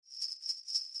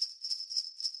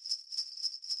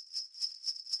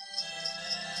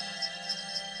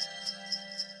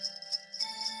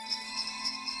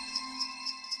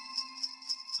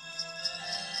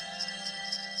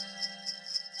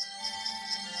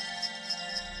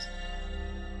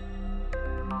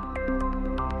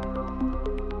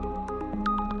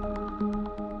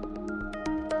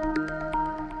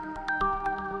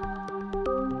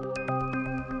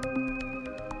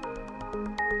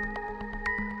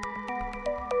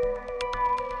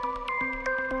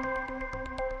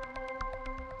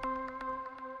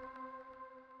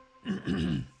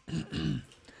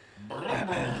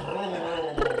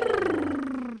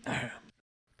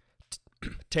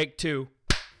Take two.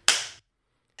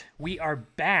 We are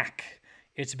back.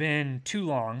 It's been too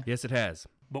long, Yes, it has.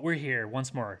 but we're here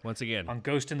once more Once again, on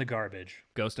Ghost in the Garbage.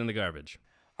 Ghost in the Garbage.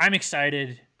 I'm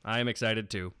excited. I am excited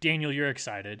too. Daniel, you're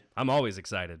excited. I'm always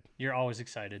excited. You're always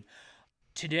excited.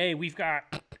 Today, we've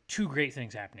got two great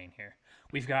things happening here.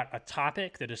 We've got a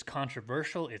topic that is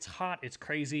controversial. It's hot. It's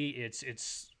crazy.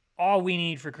 It's all we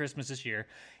need for Christmas this year.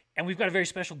 And we've got a very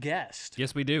special guest.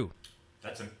 Yes, we do.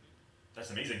 That's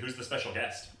amazing. Who's the special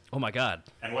guest? Oh my God.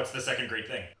 And what's the second great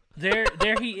thing? There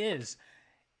he is.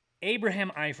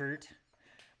 Abraham Eifert.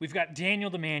 We've got Daniel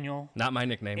the Manual. Not my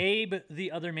nickname. Abe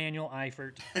the other Manual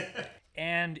Eifert.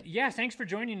 And yeah, thanks for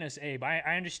joining us, Abe.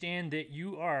 I understand that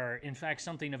you are, in fact,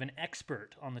 something of an expert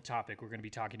on the topic we're going to be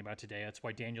talking about today. That's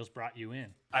why Daniel's brought you in.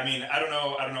 I mean, I don't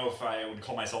know if I would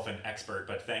call myself an expert,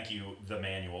 but thank you, the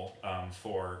manual,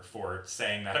 for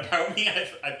saying that about me.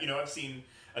 I've seen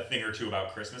a thing or two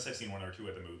about Christmas. I've seen one or two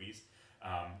of the movies.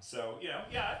 So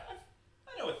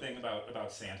I know a thing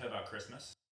about Santa, about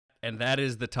Christmas. And that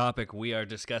is the topic we are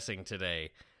discussing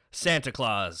today. Santa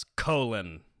Claus,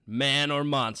 man or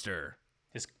monster?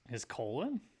 His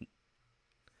colon?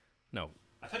 No.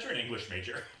 I thought you were an English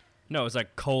major. No, it's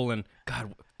like colon.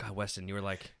 God, Weston, you were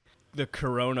like the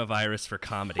coronavirus for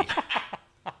comedy.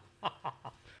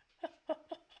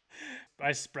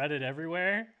 I spread it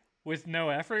everywhere with no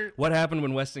effort. What happened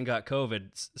when Weston got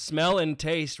COVID? Smell and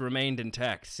taste remained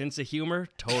intact. Sense of humor,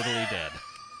 totally dead.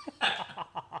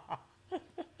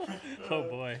 Oh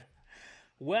boy.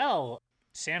 Well,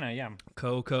 Santa, yeah.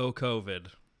 COVID.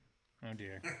 Oh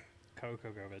dear.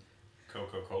 COVID.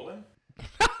 Coca-Cola?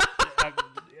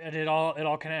 And it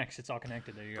all connects. It's all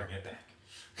connected. There you go. Bring it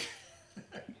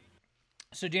back.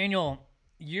 So Daniel,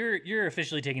 you're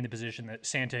officially taking the position that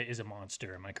Santa is a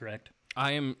monster. Am I correct?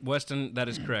 I am, Weston, that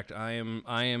is correct. I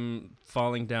am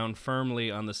falling down firmly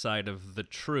on the side of the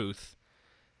truth,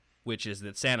 which is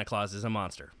that Santa Claus is a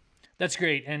monster. That's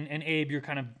great. And Abe, you're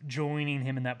kind of joining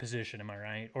him in that position, am I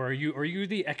right? Or are you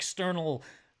the external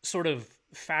sort of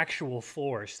factual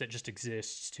force that just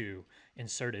exists to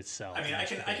insert itself? I mean, I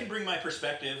can bring my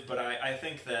perspective, but I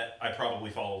think that I probably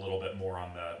fall a little bit more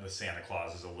on the Santa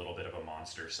Claus is a little bit of a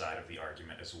monster side of the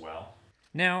argument as well.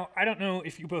 Now, I don't know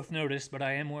if you both noticed, but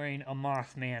I am wearing a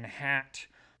Mothman hat.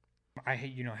 I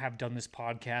have done this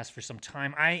podcast for some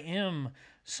time. I am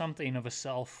something of a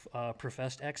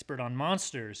self-professed expert on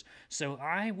monsters, so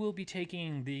I will be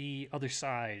taking the other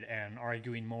side and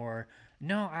arguing more.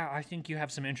 No, I think you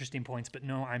have some interesting points, but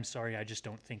no, I'm sorry, I just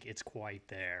don't think it's quite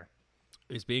there.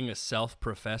 Is being a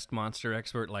self-professed monster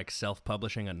expert like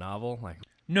self-publishing a novel?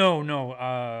 No,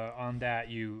 on that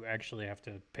you actually have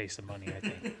to pay some money, I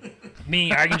think.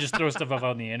 Me, I can just throw stuff up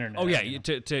on the internet. Oh yeah,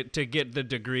 to get the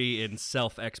degree in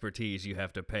self-expertise, you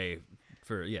have to pay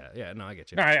for, no, I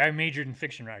get you. No, I majored in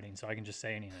fiction writing, so I can just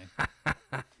say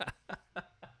anything.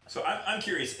 So I'm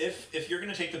curious, if you're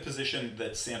going to take the position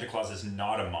that Santa Claus is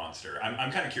not a monster,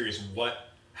 I'm kind of curious,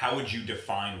 how would you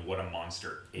define what a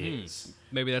monster is?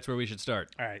 Maybe that's where we should start.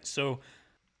 All right, so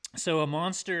a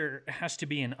monster has to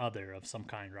be an other of some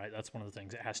kind, right? That's one of the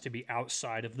things. It has to be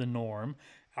outside of the norm,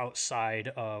 outside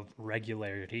of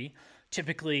regularity.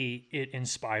 Typically, it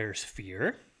inspires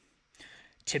fear.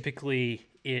 Typically,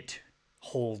 it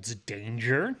holds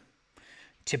danger.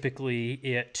 Typically,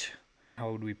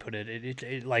 how would we put it?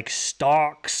 It like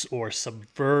stalks or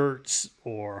subverts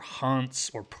or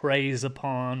hunts or preys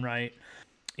upon, right?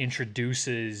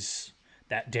 Introduces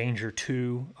that danger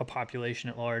to a population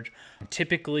at large.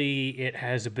 Typically, it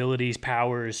has abilities,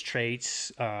 powers,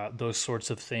 traits, those sorts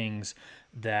of things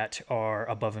that are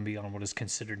above and beyond what is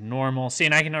considered normal. See,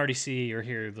 and I can already see or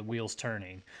hear the wheels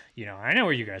turning. I know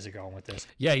where you guys are going with this.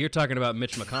 Yeah, you're talking about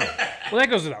Mitch McConnell. Well, that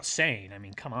goes without saying. I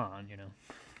mean, come on,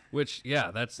 Which,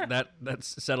 yeah, that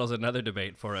settles another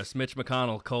debate for us. Mitch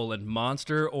McConnell,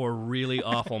 monster or really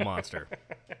awful monster?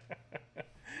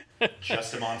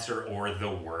 Just a monster or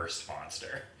the worst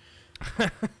monster?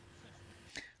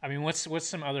 I mean, what's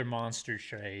some other monster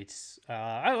traits?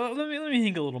 Let me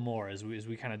think a little more as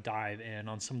we kind of dive in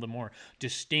on some of the more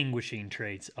distinguishing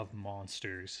traits of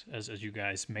monsters as you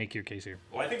guys make your case here.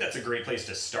 Well, I think that's a great place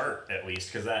to start, at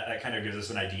least, because that kind of gives us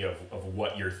an idea of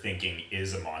what you're thinking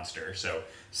is a monster. So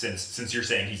since you're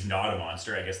saying he's not a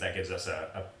monster, I guess that gives us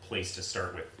a place to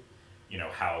start with,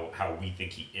 how we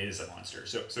think he is a monster.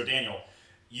 So Daniel,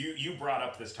 you brought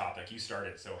up this topic. You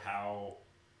started. So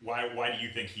why do you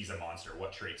think he's a monster?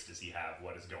 What traits does he have?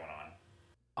 What is going on?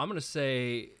 I'm going to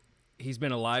say he's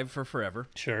been alive for forever.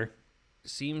 Sure.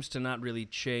 seems to not really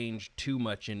change too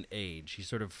much in age. He's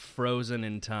sort of frozen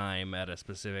in time at a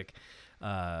specific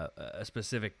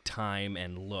time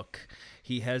and look.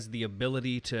 He has the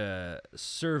ability to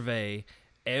survey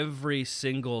every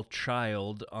single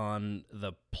child on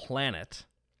the planet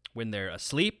when they're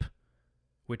asleep,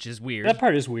 which is weird. That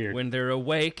part is weird. When they're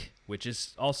awake, which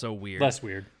is also weird. Less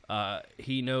weird.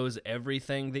 He knows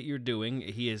everything that you're doing.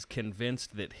 He is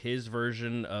convinced that his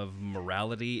version of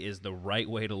morality is the right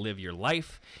way to live your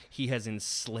life. He has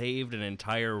enslaved an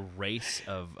entire race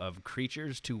of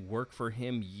creatures to work for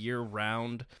him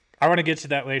year-round. I want to get to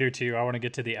that later, too. I want to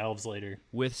get to the elves later.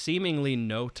 With seemingly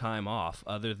no time off,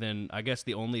 other than, I guess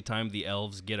the only time the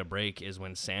elves get a break is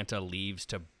when Santa leaves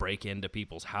to break into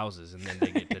people's houses, and then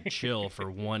they get to chill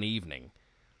for one evening.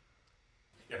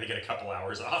 Yeah, they get a couple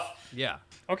hours off. Yeah.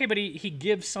 Okay, but he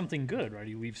gives something good, right?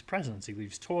 He leaves presents. He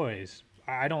leaves toys.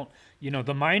 I don't,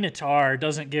 the Minotaur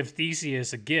doesn't give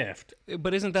Theseus a gift.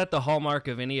 But isn't that the hallmark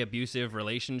of any abusive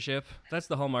relationship? That's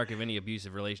the hallmark of any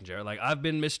abusive relationship. Like, I've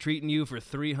been mistreating you for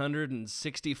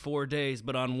 364 days,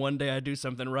 but on one day I do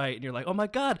something right, and you're like, oh my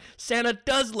God, Santa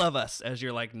does love us, as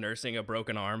you're like nursing a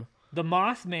broken arm. The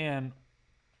Mothman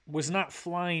was not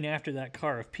flying after that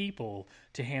car of people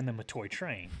to hand them a toy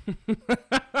train.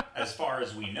 As far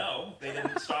as we know, they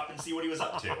didn't stop and see what he was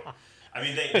up to. I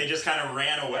mean, they just kind of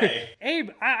ran away.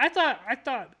 Abe, I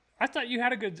thought you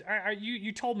had a good.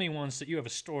 You told me once that you have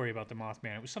a story about the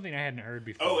Mothman. It was something I hadn't heard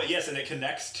before. Oh yes, and it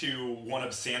connects to one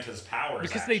of Santa's powers.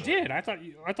 Because actually. they did. I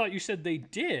thought you said they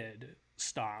did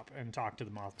stop and talk to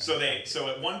the Mothman. So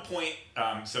at one point,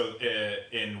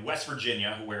 in West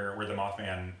Virginia, where the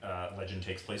Mothman legend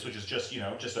takes place, which is just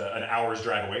an hour's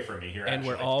drive away from me here, and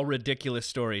where all ridiculous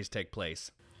stories take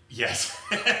place. Yes.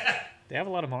 They have a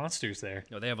lot of monsters there.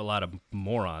 No, they have a lot of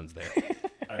morons there.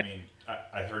 I mean,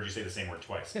 I heard you say the same word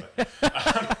twice. But,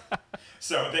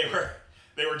 so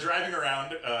they were driving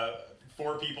around,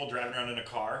 4 people driving around in a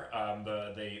car.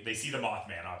 They see the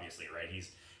Mothman, obviously, right?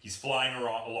 He's flying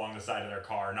along the side of their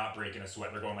car, not breaking a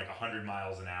sweat. They're going like 100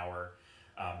 miles an hour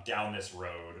down this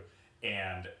road,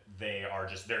 and they're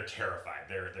terrified.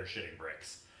 They're shitting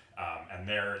bricks, and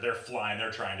they're flying.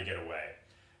 They're trying to get away.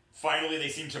 Finally, they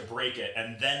seem to break it,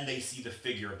 and then they see the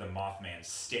figure of the Mothman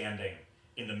standing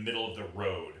in the middle of the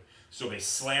road. So they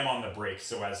slam on the brakes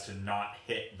so as to not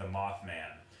hit the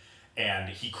Mothman, and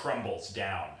he crumbles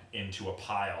down into a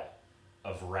pile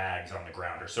of rags on the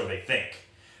ground, or so they think.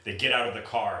 They get out of the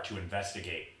car to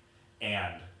investigate,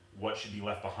 and what should be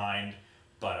left behind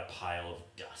but a pile of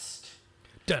dust.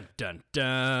 Dun, dun,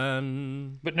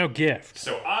 dun. But no gift.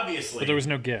 So obviously... But there was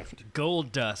no gift.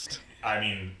 Gold dust. I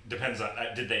mean, depends on...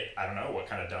 I don't know, what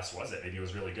kind of dust was it? Maybe it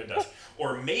was really good dust.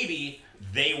 Or maybe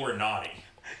they were naughty.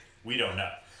 We don't know.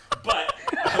 But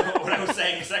what I was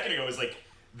saying a second ago is like,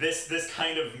 this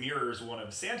kind of mirrors one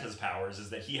of Santa's powers, is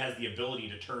that he has the ability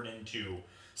to turn into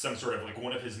some sort of, like,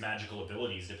 one of his magical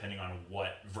abilities, depending on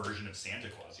what version of Santa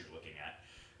Claus you're looking at,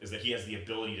 is that he has the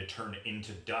ability to turn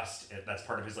into dust. That's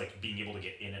part of his, like, being able to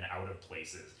get in and out of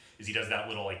places, is he does that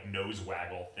little, like, nose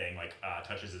waggle thing, like,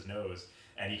 touches his nose,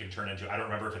 and he can turn into, I don't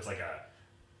remember if it's like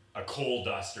a coal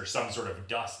dust or some sort of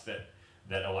dust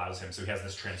that allows him, so he has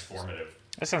this transformative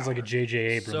That sounds like a J.J.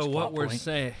 Abrams So what plot we're point.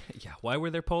 saying, yeah, why were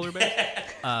there polar bears?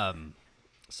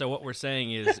 So what we're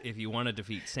saying is, if you want to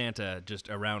defeat Santa just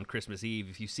around Christmas Eve,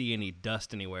 if you see any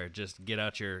dust anywhere, just get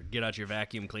out your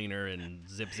vacuum cleaner and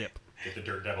zip. Get the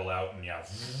dirt devil out and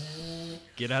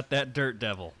Get out that dirt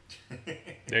devil.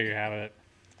 There you have it.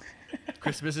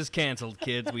 Christmas is canceled,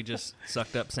 kids. We just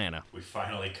sucked up Santa. We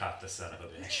finally caught the son of a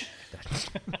bitch.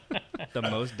 The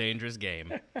most dangerous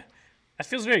game. That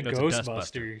feels very That's a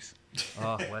Ghostbusters.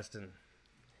 Oh, Weston.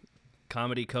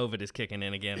 Comedy COVID is kicking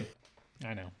in again.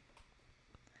 I know.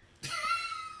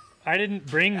 I didn't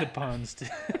bring the puns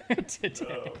today.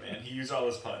 Oh man, he used all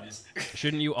his puns.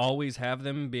 Shouldn't you always have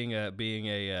them, being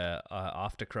a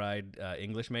off to cried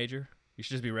English major? You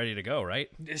should just be ready to go, right?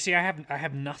 See, I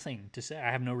have nothing to say.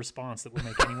 I have no response that will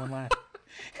make anyone laugh,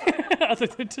 other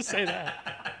than to say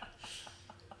that.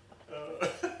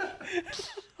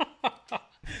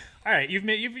 All right, you've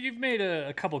made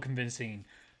a couple convincing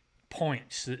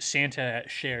points that Santa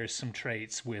shares some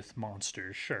traits with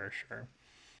monsters. Sure.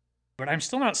 But I'm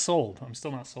still not sold.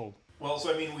 Well,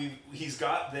 so I mean, he's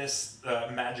got this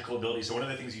magical ability. So one of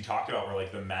the things you talked about were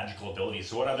like the magical abilities.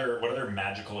 So what other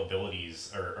magical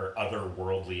abilities or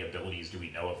otherworldly abilities do we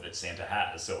know of that Santa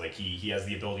has? So like he has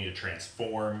the ability to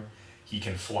transform. He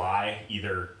can fly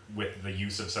either with the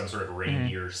use of some sort of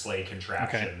reindeer sleigh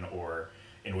contraption or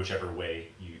in whichever way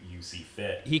you see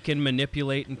fit. He can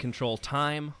manipulate and control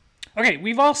time. Okay,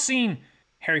 we've all seen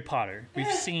Harry Potter.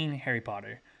 We've seen Harry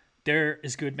Potter. There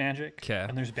is good magic, 'Kay.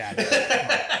 and there's bad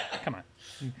magic. Come on.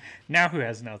 Now who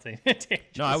has nothing?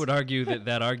 No, I would argue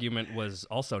that argument was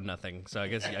also nothing. So I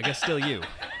guess still you.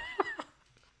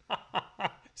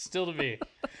 Still to be.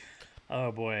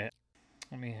 Oh, boy.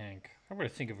 Let me think. I'm going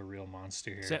to think of a real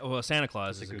monster here. Well, Santa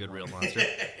Claus is a good real monster.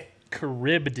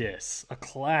 Charybdis, a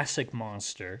classic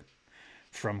monster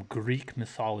from Greek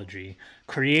mythology,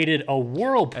 created a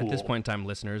whirlpool. At this point in time,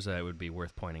 listeners, it would be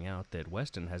worth pointing out that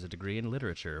Weston has a degree in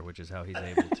literature, which is how he's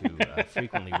able to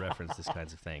frequently reference these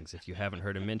kinds of things. If you haven't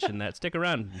heard him mention that, stick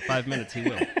around. In 5 minutes, he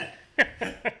will.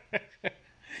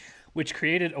 Which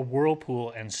created a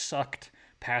whirlpool and sucked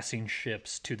passing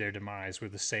ships to their demise, where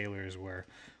the sailors were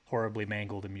horribly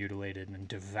mangled and mutilated and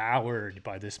devoured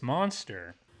by this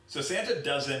monster. So Santa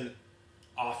doesn't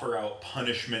offer out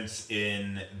punishments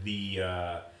in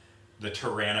the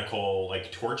tyrannical,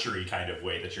 like torture-y kind of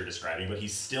way that you're describing, but he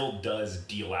still does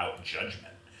deal out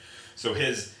judgment. So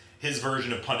his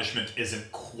version of punishment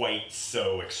isn't quite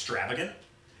so extravagant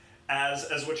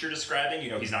as what you're describing. You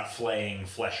know, he's not flaying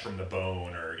flesh from the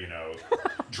bone or, you know,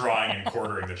 drawing and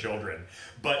quartering the children.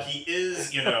 But he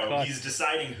is, you know, he's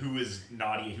deciding who is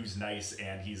naughty, who's nice,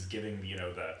 and he's giving, you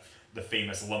know, the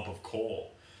famous lump of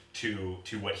coal to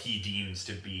what he deems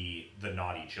to be the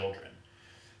naughty children.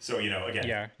 So, you know,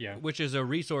 again... Yeah. Which is a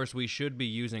resource we should be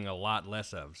using a lot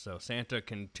less of. So Santa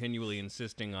continually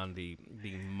insisting on the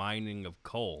mining of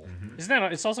coal. Mm-hmm. Isn't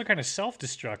that... It's also kind of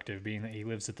self-destructive, being that he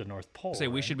lives at the North Pole. Say,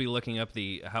 we should be looking up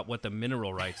what the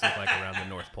mineral rights look like around the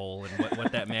North Pole and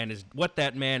what that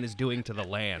man is doing to the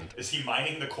land. Is he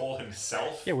mining the coal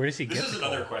himself? Yeah, where does he This get is the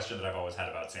another coal? question that I've always had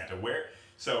about Santa.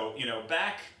 So, you know,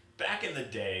 back in the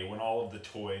day when all of the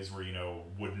toys were, you know,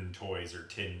 wooden toys or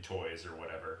tin toys or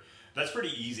whatever, that's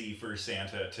pretty easy for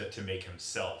Santa to make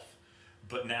himself.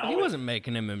 But now... He wasn't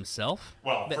making him himself.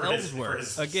 Well, the for elves his, were. for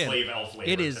his Again, slave elf labor.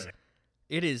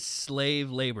 it is slave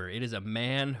labor. It is a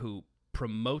man who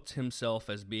promotes himself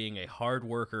as being a hard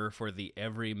worker for the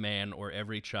every man or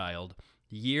every child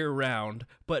year-round,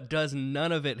 but does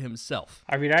none of it himself.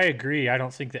 I mean, I agree. I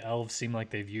don't think the elves seem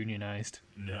like they've unionized.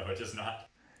 No, it does not.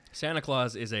 Santa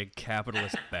Claus is a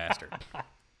capitalist bastard.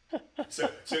 So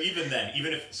even then,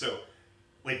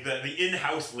 like the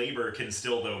in-house labor can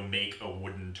still though make a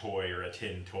wooden toy or a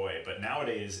tin toy, but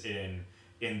nowadays in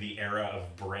the era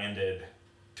of branded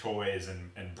toys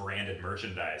and branded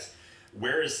merchandise,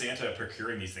 where is Santa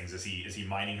procuring these things? Is he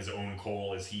mining his own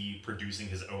coal? Is he producing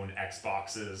his own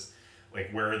Xboxes? Like,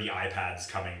 where are the iPads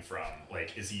coming from?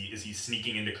 Like, is he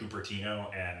sneaking into Cupertino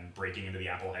and breaking into the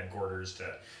Apple headquarters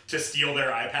to steal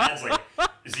their iPads? Like,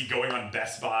 is he going on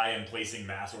Best Buy and placing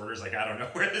mass orders? Like, I don't know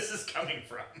where this is coming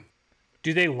from.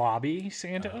 Do they lobby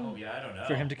Santa Oh yeah, I don't know.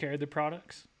 for him to carry the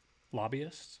products?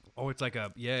 Lobbyists? Oh, it's like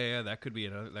that could be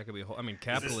a whole, I mean,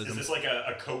 capitalism. Is this like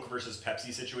a Coke versus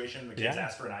Pepsi situation? The kids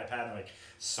ask for an iPad and they're like,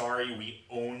 sorry, we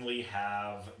only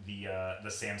have the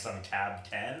Samsung Tab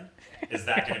 10. Is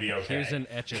that going to be okay? Here's an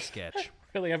Etch-a-Sketch.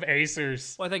 Really have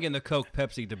Acers. Well, I think in the Coke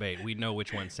Pepsi debate, we know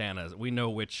which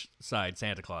side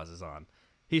Santa Claus is on.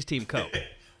 He's Team Coke.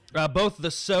 Both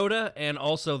the soda and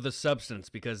also the substance,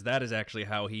 because that is actually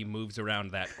how he moves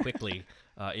around that quickly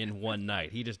in one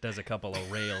night. He just does a couple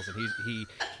of rails, and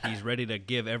he's ready to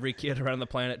give every kid around the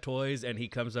planet toys, and he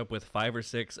comes up with 5 or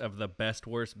 6 of the best,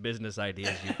 worst business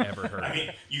ideas you've ever heard. I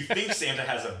mean, you think Santa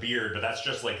has a beard, but that's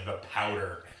just like the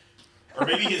powder. Or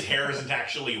maybe his hair isn't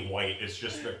actually white, it's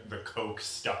just the Coke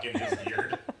stuck in his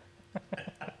beard.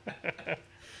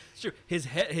 Sure. His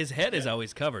head is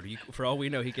always covered. For all we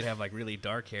know, he could have like really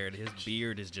dark hair, and his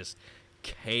beard is just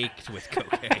caked with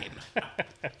cocaine.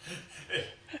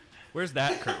 Where's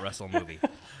that Kurt Russell movie?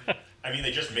 I mean,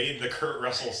 they just made the Kurt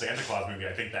Russell Santa Claus movie.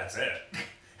 I think that's it.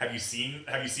 Have you seen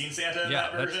Santa in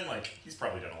that version? Like, he's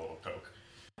probably done a little coke.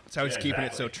 That's how he's keeping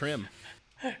it so trim.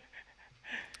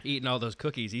 Eating all those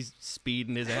cookies, he's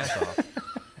speeding his ass off.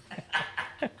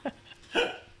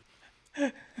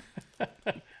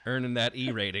 Earning that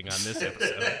E rating on this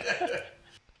episode.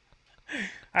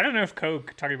 I don't know if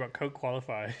talking about Coke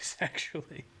qualifies,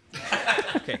 actually.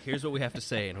 Okay, here's what we have to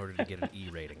say in order to get an E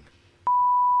rating.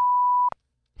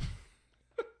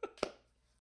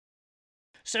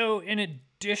 So, in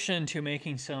addition to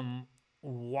making some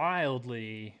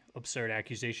wildly absurd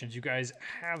accusations, you guys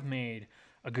have made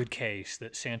a good case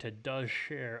that Santa does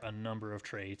share a number of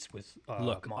traits with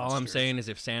Look, monsters. all I'm saying is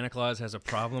if Santa Claus has a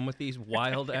problem with these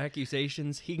wild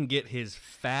accusations, he can get his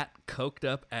fat, coked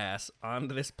up ass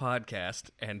onto this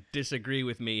podcast and disagree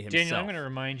with me himself. Daniel, I'm going to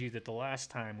remind you that the last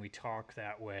time we talked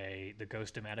that way, the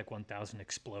Ghost-O-Matic 1000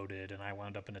 exploded, and I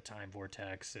wound up in a time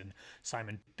vortex, and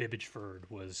Simon Bibbidgeford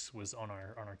was on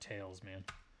our tails, man.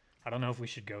 I don't know if we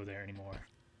should go there anymore.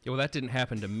 Yeah, well, that didn't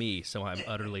happen to me, so I'm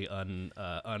utterly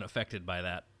unaffected by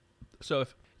that. So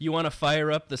if you want to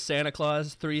fire up the Santa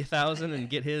Claus 3000 and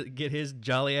get his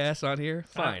jolly ass on here,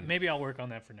 fine. Maybe I'll work on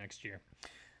that for next year.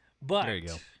 But there you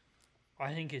go.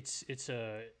 I think it's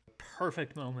a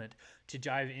perfect moment to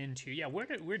dive into. Yeah,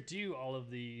 where do all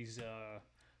of these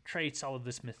traits, all of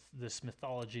this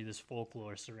mythology, this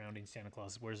folklore surrounding Santa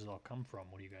Claus, where does it all come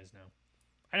from? What do you guys know?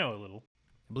 I know a little.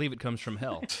 I believe it comes from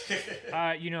hell.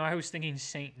 I was thinking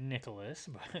Saint Nicholas,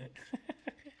 but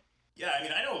Yeah, I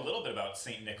mean, I know a little bit about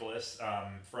Saint Nicholas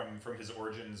from his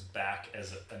origins back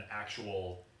as an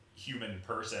actual human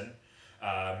person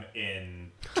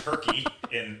in Turkey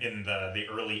in the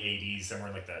early 80s, somewhere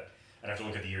in like I'd have to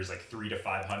look at the years, like 300 to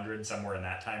 500, somewhere in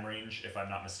that time range, if I'm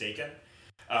not mistaken.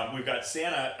 We've got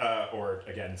Santa, or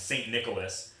again, Saint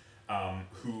Nicholas,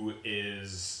 who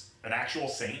is an actual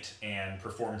saint and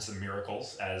performed some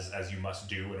miracles, as you must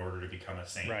do in order to become a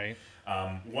saint. right.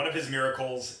 One of his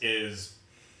miracles is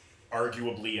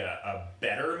arguably a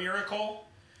better miracle,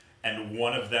 and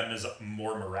one of them is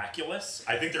more miraculous.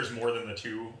 I think there's more than the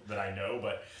two that I know,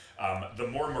 but the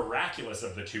more miraculous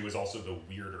of the two is also the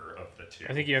weirder of the two.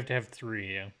 I think you have to have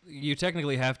 3, yeah, You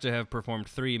technically have to have performed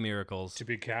 3 miracles. to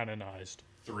be canonized.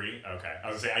 3? Okay. I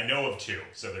was gonna say, I know of 2,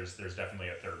 so there's definitely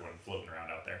a third one floating around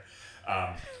out there.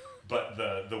 But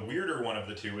the weirder one of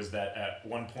the two is that at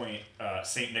one point,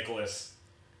 St. Nicholas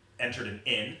entered an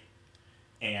inn,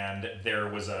 and there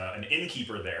was an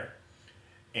innkeeper there.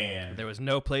 And There was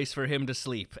no place for him to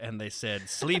sleep, and they said,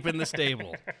 sleep in the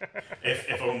stable.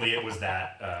 if only it was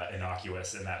that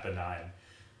innocuous and that benign.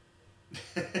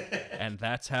 And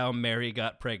that's how Mary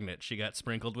got pregnant. She got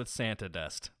sprinkled with Santa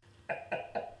dust.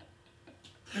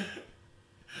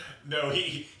 No,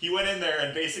 he went in there,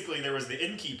 and basically there was the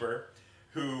innkeeper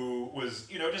who was,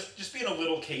 just being a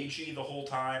little cagey the whole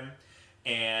time.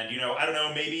 And, I don't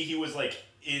know, maybe he was like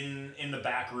in the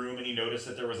back room and he noticed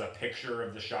that there was a picture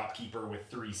of the shopkeeper with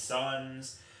 3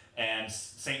 sons. And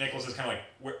St. Nicholas is kind of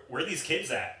like, where are these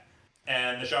kids at?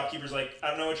 And the shopkeeper's like, I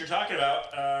don't know what you're talking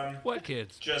about. What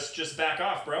kids? Just back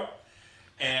off, bro.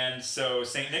 And so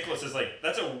St. Nicholas is like,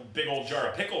 that's a big old jar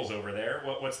of pickles over there.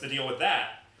 What's the deal with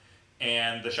that?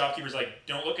 And the shopkeeper's like,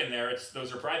 don't look in there.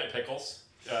 Those are private pickles.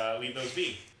 Leave those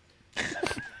be.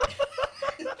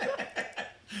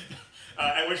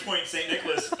 At which point St.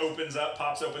 Nicholas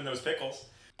pops open those pickles,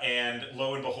 and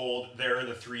lo and behold, there are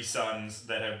the 3 sons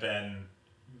that have been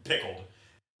pickled.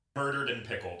 Murdered and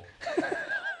pickled.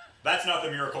 That's not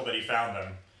the miracle that he found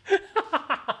them.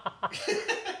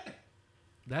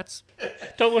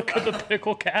 Don't look at the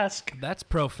pickle cask. That's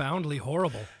profoundly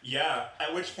horrible. Yeah,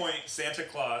 at which point St.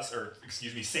 Nicholas,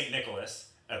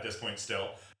 at this point still,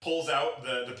 pulls out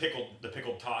the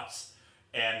pickled tots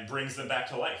and brings them back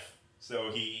to life.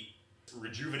 So he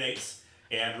rejuvenates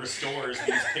and restores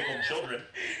these pickled children.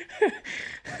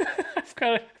 I've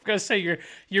got to say,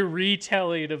 your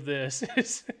retelling of this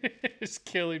is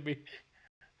killing me.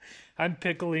 I'm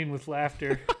pickling with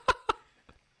laughter.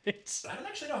 I don't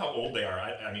actually know how old they are.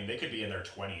 I mean, they could be in their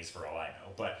 20s for all I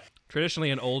know, but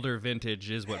Traditionally, an older vintage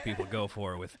is what people go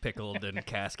for with pickled and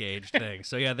cask-aged things.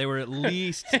 So yeah, they were at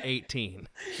least 18.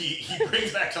 He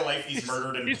brings back to life these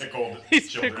murdered and pickled He's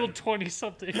children. pickled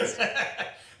 20-somethings.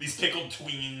 These pickled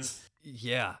tweens.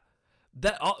 Yeah.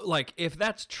 If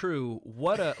that's true,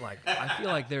 I feel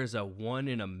like there's a 1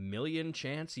 in a million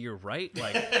chance you're right.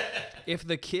 Like, if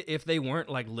they weren't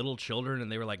like little children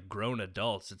and they were like grown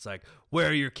adults, it's like, where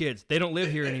are your kids? They don't live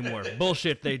here anymore.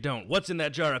 Bullshit, they don't. What's in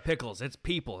that jar of pickles? It's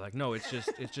people. Like, no, it's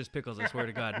just pickles. I swear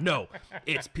to God, no,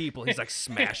 it's people. He's like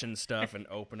smashing stuff and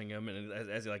opening them,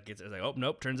 and as he like gets, it's like, oh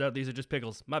nope, turns out these are just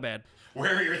pickles. My bad.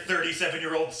 Where are your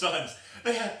 37-year-old sons?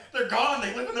 They're gone.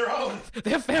 They live on their own.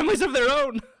 They have families of their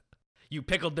own. You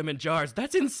pickled them in jars.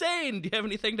 That's insane. Do you have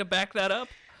anything to back that up?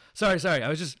 Sorry.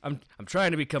 I'm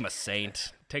trying to become a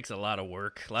saint. It takes a lot of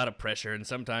work, a lot of pressure, and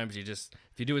sometimes if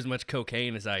you do as much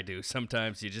cocaine as I do,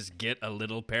 sometimes you just get a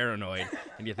little paranoid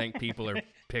and you think people are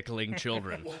pickling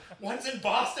children. One's in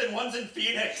Boston, one's in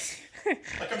Phoenix.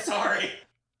 Like, I'm sorry.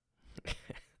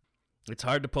 It's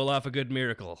hard to pull off a good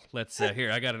miracle.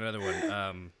 Here, I got another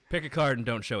one. Pick a card and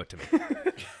don't show it to me.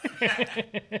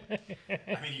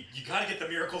 I mean, you gotta get the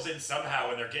miracles in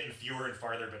somehow, and they're getting fewer and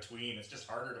farther between. It's just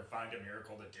harder to find a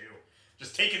miracle to do.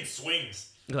 Just taking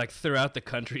swings. Like throughout the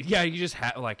country. Yeah, you just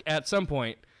have, at some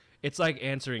point, it's like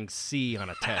answering C on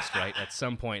a test, right? At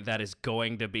some point, that is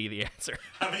going to be the answer.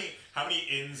 How many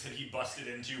inns had he busted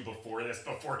into before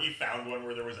he found one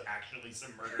where there was actually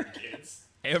some murdered kids?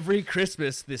 Every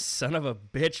Christmas, this son of a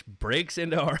bitch breaks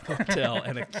into our hotel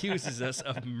and accuses us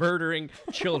of murdering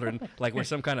children like we're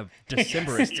some kind of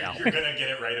Decemberists album. You're going to get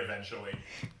it right eventually.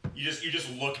 You just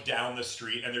look down the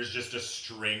street and there's just a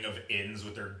string of inns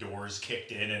with their doors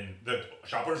kicked in, and the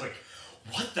shop owner's like,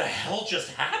 "What the hell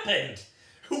just happened?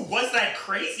 Who was that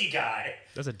crazy guy?"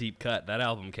 That's a deep cut. That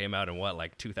album came out in what,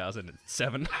 like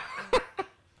 2007?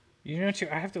 You know, too,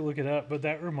 I have to look it up, but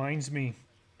that reminds me.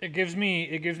 It gives me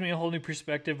a whole new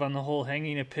perspective on the whole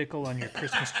hanging a pickle on your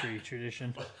Christmas tree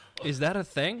tradition. Is that a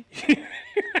thing?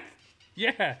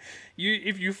 Yeah,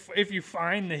 if you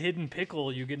find the hidden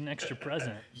pickle, you get an extra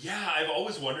present. Yeah, I've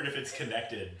always wondered if it's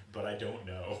connected, but I don't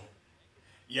know.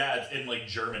 Yeah, it's in like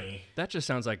Germany. That just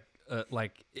sounds like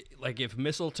if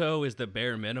mistletoe is the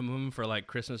bare minimum for like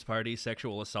Christmas party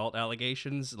sexual assault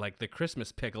allegations, like the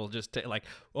Christmas pickle just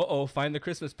find the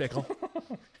Christmas pickle.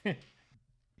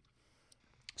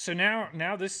 So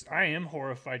now this, I am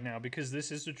horrified now, because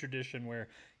this is a tradition where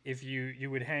if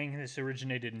you would hang, this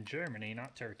originated in Germany,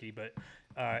 not Turkey, but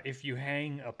if you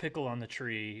hang a pickle on the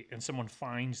tree and someone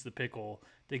finds the pickle,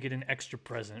 they get an extra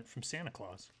present from Santa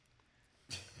Claus.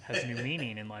 Has new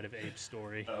meaning in light of Abe's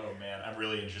story. Oh man, I'm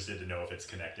really interested to know if it's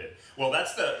connected. Well,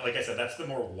 like I said, that's the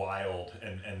more wild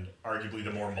and arguably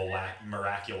the more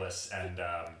miraculous and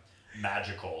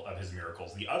magical of his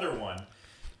miracles. The other one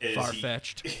is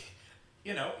far-fetched.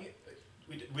 You know,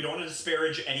 we don't want to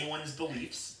disparage anyone's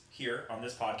beliefs here on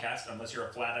this podcast, unless you're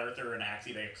a flat earther or an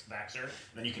anti-vaxxer,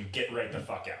 then you can get right the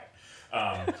fuck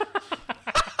out.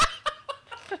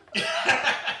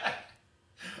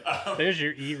 There's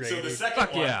your E-rated. So the second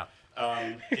Fuck one yeah.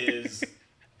 is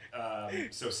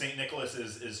so Saint Nicholas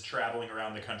is traveling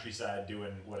around the countryside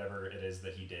doing whatever it is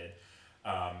that he did,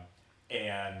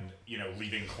 and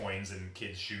leaving coins in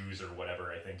kids' shoes or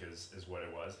whatever, I think is what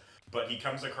it was. But he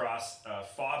comes across a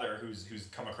father who's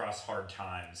come across hard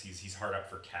times. He's hard up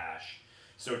for cash.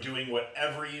 So doing what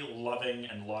every loving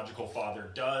and logical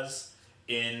father does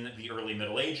in the early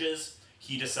Middle Ages,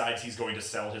 he decides he's going to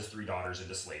sell his 3 daughters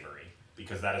into slavery,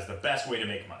 because that is the best way to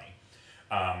make money.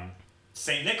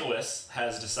 St. Nicholas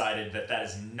has decided that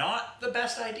is not the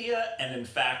best idea, and in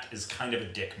fact is kind of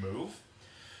a dick move.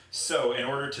 So, in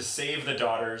order to save the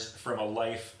daughters from a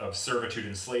life of servitude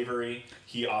and slavery,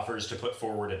 he offers to put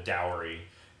forward a dowry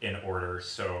in order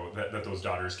so that those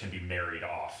daughters can be married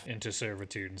off into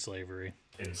servitude and slavery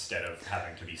instead of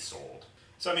having to be sold.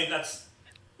 So, I mean, that's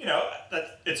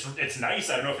it's nice.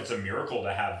 I don't know if it's a miracle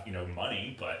to have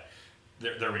money, but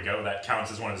there we go. That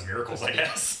counts as one of his miracles, I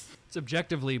guess. It's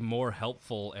objectively more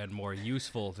helpful and more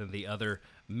useful than the other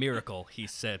miracle he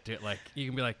said. Like, you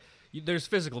can be like, there's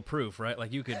physical proof, right?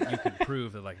 Like you could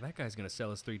prove that like that guy's gonna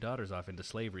sell his 3 daughters off into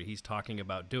slavery. He's talking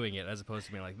about doing it, as opposed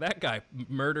to being like that guy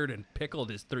murdered and pickled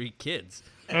his 3 kids.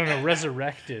 No,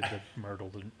 resurrected the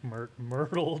murdered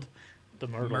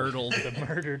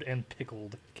and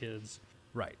pickled kids.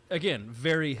 Right. Again,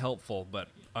 very helpful, but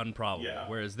unprobable. Yeah.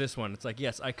 Whereas this one, it's like,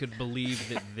 yes, I could believe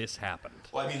that this happened.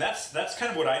 Well, I mean, that's kind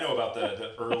of what I know about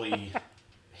the early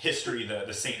history,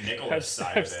 the St. Nicholas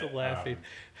side of it. I'm still laughing.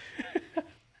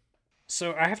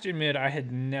 So I have to admit, I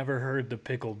had never heard the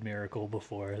pickled miracle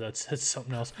before. That's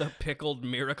something else. The pickled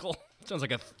miracle sounds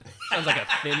like a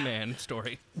Thin Man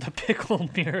story. The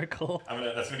pickled miracle.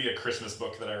 That's gonna be a Christmas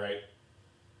book that I write.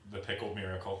 The Pickled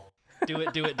Miracle. Do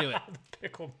it. The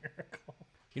pickled miracle.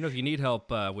 If you need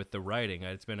help with the writing,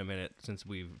 it's been a minute since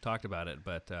we've talked about it,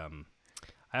 but I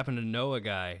happen to know a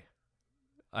guy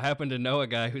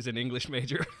who's an English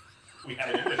major. We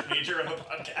had an English major on the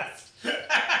podcast.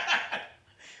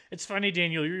 It's funny,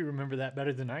 Daniel, you remember that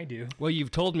better than I do. Well,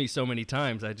 you've told me so many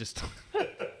times, I just...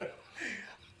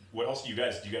 What else do you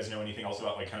guys know anything else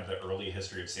about like kind of the early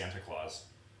history of Santa Claus?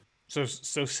 So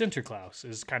Sinterklaas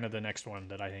is kind of the next one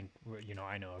that I think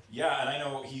I know of. Yeah, and I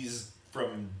know he's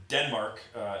from Denmark,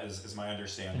 is my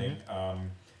understanding,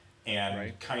 and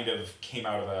right. kind of came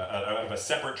out of a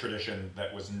separate tradition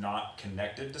that was not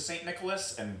connected to Saint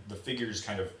Nicholas, and the figures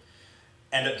kind of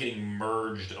end up getting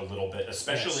merged a little bit,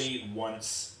 especially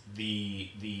once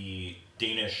the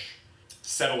Danish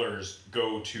settlers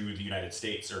go to the United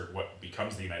States, or what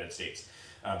becomes the United States,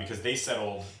 because they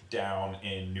settled down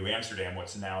in New Amsterdam,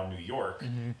 what's now New York,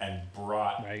 and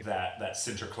brought that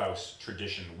Sinterklaas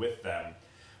tradition with them,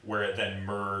 where it then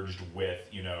merged with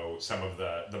some of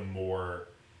the more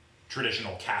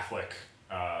traditional Catholic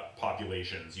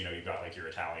populations. You've got like your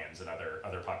Italians and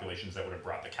other populations that would have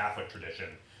brought the Catholic tradition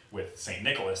with St.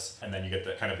 Nicholas, and then you get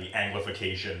the kind of the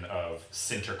Anglification of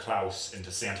Sinterklaas into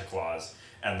Santa Claus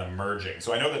and the merging.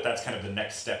 So I know that's kind of the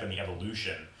next step in the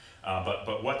evolution.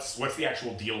 But what's the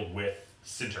actual deal with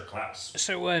Sinterklaas?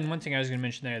 So and one thing I was going to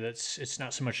mention there, it's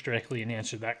not so much directly an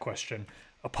answer to that question.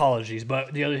 Apologies,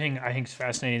 but the other thing I think is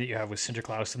fascinating that you have with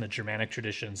Sinterklaas and the Germanic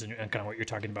traditions, and kind of what you're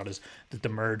talking about, is that the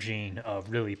merging of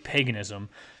really paganism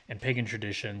and pagan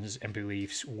traditions and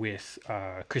beliefs with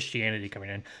Christianity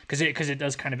coming in, because it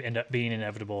does kind of end up being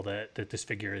inevitable that this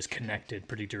figure is connected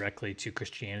pretty directly to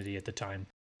Christianity at the time.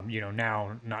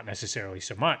 Now not necessarily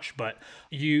so much, but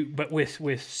with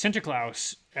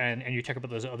Sinterklaas and you talk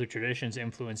about those other traditions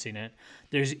influencing it,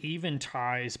 there's even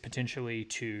ties potentially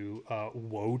to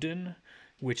Woden,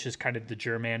 which is kind of the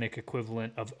Germanic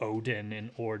equivalent of Odin in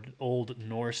Old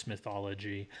Norse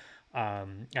mythology.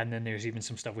 And then there's even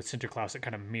some stuff with Sinterklaas that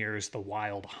kind of mirrors the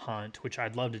Wild Hunt, which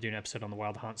I'd love to do an episode on the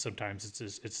Wild Hunt sometimes.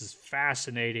 It's this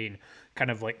fascinating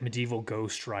kind of like medieval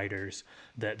ghost riders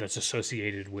that's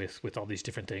associated with all these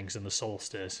different things and the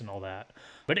solstice and all that.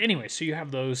 But anyway, so you have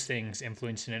those things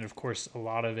influencing it. Of course, a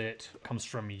lot of it comes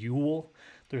from Yule.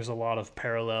 There's a lot of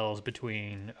parallels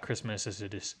between Christmas as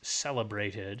it is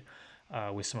celebrated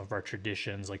with some of our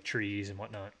traditions like trees and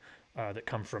whatnot that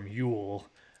come from Yule.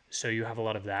 So you have a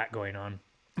lot of that going on.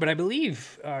 But I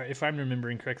believe, if I'm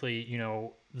remembering correctly,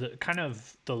 the kind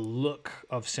of the look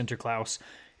of Sinterklaas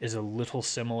is a little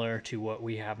similar to what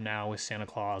we have now with Santa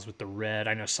Claus with the red.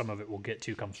 I know some of it we'll get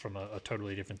to comes from a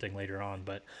totally different thing later on,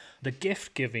 but the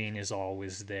gift giving is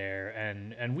always there.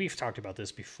 And we've talked about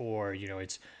this before.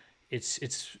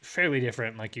 It's fairly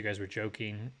different, like you guys were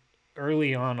joking.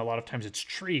 Early on, a lot of times it's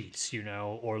treats,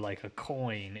 or like a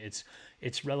coin.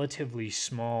 It's relatively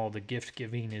small. The gift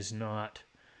giving is not,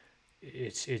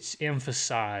 it's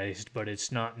emphasized, but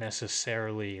it's not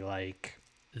necessarily like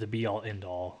the be all end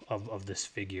all of this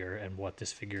figure and what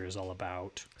this figure is all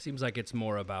about. Seems like it's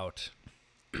more about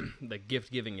the gift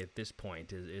giving at this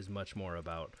point is much more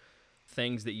about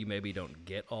things that you maybe don't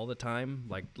get all the time,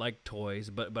 like toys,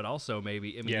 but also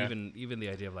maybe even the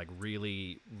idea of like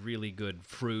really really good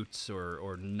fruits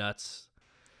or nuts.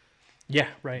 Yeah,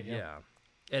 right. Yeah.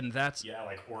 And that's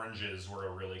like oranges were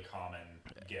a really common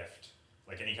gift,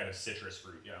 like any kind of citrus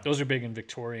fruit. Yeah, those are big in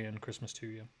Victorian Christmas too.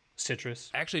 Yeah, citrus.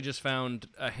 Actually, just found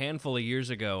a handful of years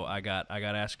ago. I got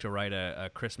asked to write a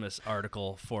Christmas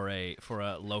article for a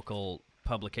local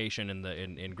publication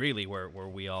in Greeley where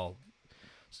we all.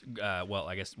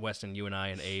 I guess Weston, you and I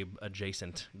and Abe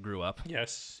adjacent grew up.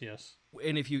 Yes.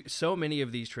 And so many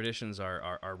of these traditions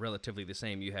are relatively the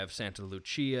same. You have Santa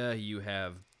Lucia, you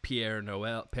have Père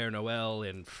Noël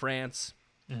in France,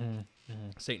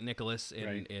 Saint Nicholas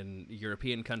in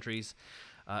European countries.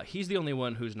 He's the only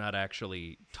one who's not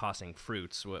actually tossing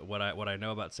fruits. What I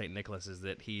know about Saint Nicholas is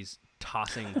that he's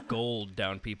tossing gold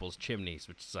down people's chimneys,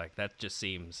 which is like that just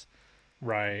seems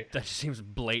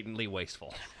blatantly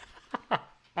wasteful.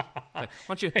 Like,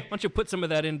 why don't you put some of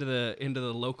that into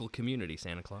the local community,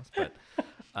 Santa Claus? But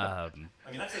I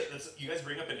mean, that's you guys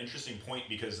bring up an interesting point,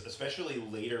 because especially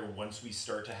later, once we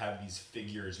start to have these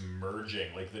figures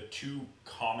merging, like the two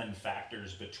common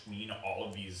factors between all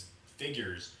of these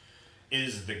figures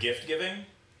is the gift giving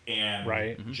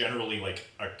and generally like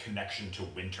a connection to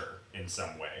winter in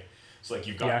some way. So like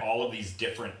you've got all of these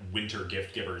different winter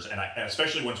gift givers, and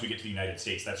especially once we get to the United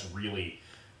States, that's really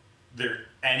there.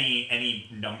 Any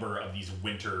number of these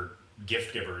winter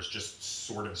gift givers just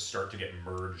sort of start to get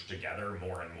merged together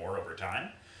more and more over time,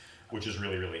 which is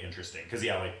really, really interesting. Because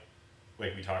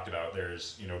like we talked about,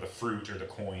 there's the fruit or the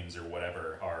coins or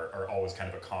whatever are always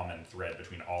kind of a common thread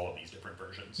between all of these different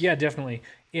versions. Yeah, definitely.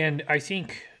 And I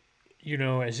think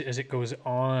as it goes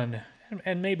on,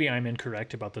 and maybe I'm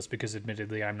incorrect about this because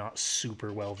admittedly I'm not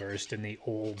super well versed in the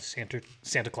old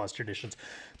Santa Claus traditions,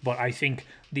 but I think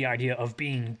the idea of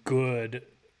being good,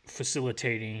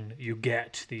 facilitating you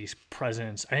get these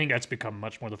presents, I think that's become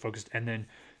much more the focus. And then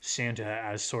Santa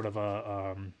as sort of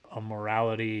a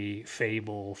morality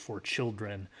fable for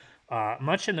children,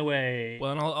 much in the way.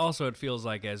 Well, and also it feels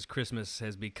like as Christmas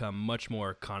has become much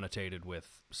more connotated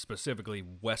with specifically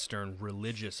Western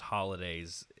religious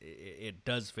holidays, it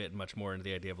does fit much more into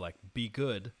the idea of like, be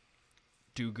good,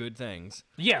 do good things.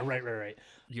 Yeah, right.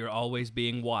 You're always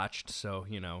being watched, so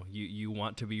you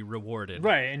want to be rewarded.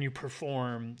 Right, and you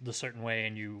perform the certain way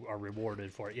and you are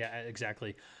rewarded for it. Yeah,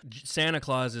 exactly. Santa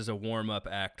Claus is a warm-up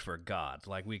act for God.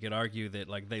 Like we could argue that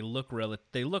like they look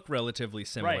relatively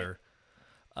similar. Right.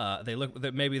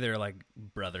 Maybe they're like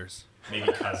brothers,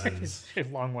 maybe cousins.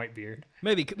 Long white beard.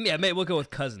 Maybe we'll go with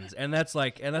cousins, and that's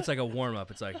like a warm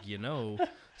up. It's like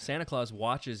Santa Claus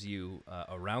watches you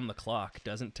around the clock,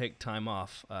 doesn't take time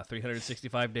off,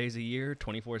 365 days a year,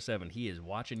 24/7. He is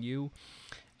watching you,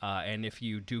 and if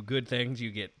you do good things,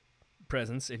 you get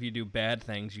presents. If you do bad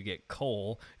things, you get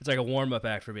coal. It's like a warm-up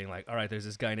act for being like, all right, there's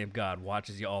this guy named God,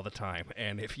 watches you all the time.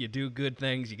 And if you do good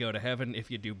things, you go to heaven. If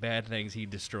you do bad things, he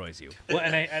destroys you. Well,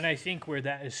 and I think where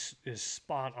that is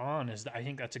spot on is that I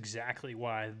think that's exactly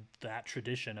why that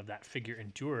tradition of that figure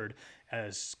endured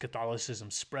as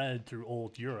Catholicism spread through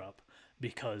old Europe,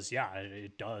 because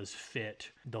it does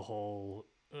fit the whole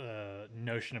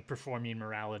notion of performing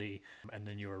morality, and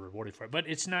then you are rewarded for it. But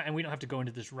it's not, and we don't have to go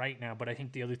into this right now, but I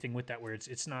think the other thing with that, where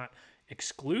it's not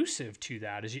exclusive to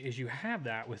that, is you have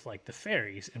that with like the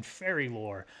fairies, and fairy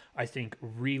lore I think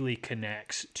really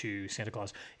connects to Santa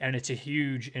Claus, and it's a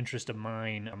huge interest of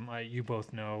mine. You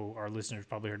both know, our listeners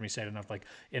probably heard me say it enough, like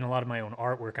in a lot of my own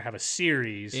artwork I have a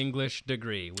series English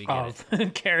degree, we get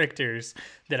of characters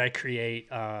that I create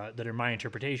that are my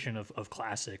interpretation of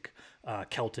classic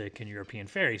Celtic and European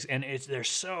fairies, and they're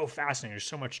so fascinating. There's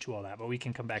so much to all that, but we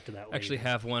can come back to that later. Actually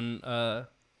have one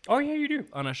Oh yeah, you do.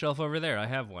 on a shelf over there. I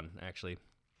have one, actually.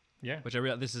 Yeah. Which I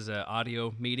realize this is an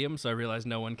audio medium, so I realize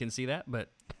no one can see that, but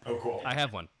Oh, cool. I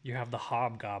have one. You have the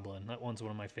Hobgoblin. That one's one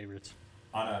of my favorites.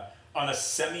 On a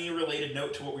semi-related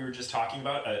note to what we were just talking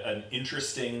about, an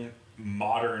interesting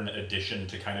modern addition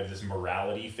to kind of this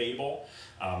morality fable,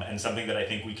 and something that I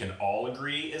think we can all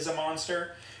agree is a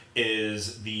monster,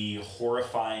 is the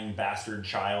horrifying bastard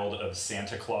child of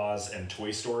Santa Claus and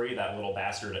Toy Story, that little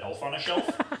bastard elf on a shelf.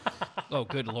 Oh,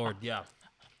 good Lord, yeah.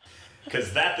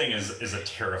 Because that thing is a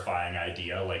terrifying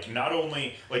idea. Like, not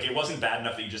only, like, it wasn't bad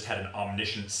enough that you just had an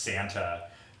omniscient Santa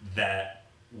that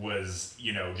was,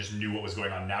 just knew what was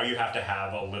going on. Now you have to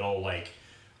have a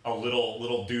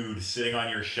little dude sitting on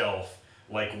your shelf,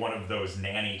 like one of those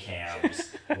nanny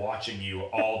cams, watching you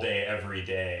all day, every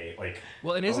day. Like,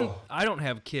 Well, and I don't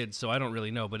have kids, so I don't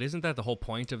really know, but isn't that the whole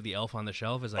point of the elf on the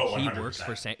shelf? Is like he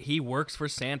 100%. works for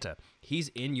Santa. He's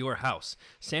in your house.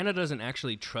 Santa doesn't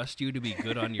actually trust you to be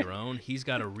good on your own. He's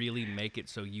got to really make it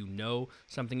so you know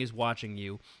something is watching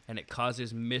you, and it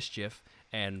causes mischief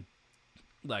and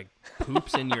like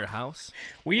poops in your house.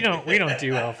 We don't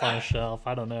do elf on a shelf.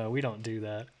 I don't know. We don't do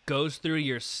that. Goes through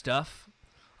your stuff.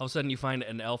 All of a sudden you find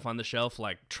an elf on the shelf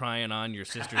like trying on your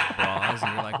sister's bras,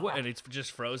 and you're like, what? And it's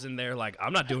just frozen there like,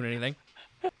 I'm not doing anything.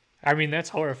 I mean, that's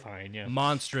horrifying, yeah.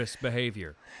 Monstrous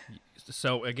behavior.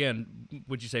 So again,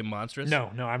 would you say monstrous?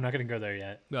 No, I'm not going to go there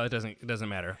yet. Well, it doesn't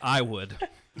matter. I would.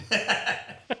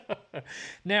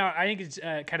 Now, I think it's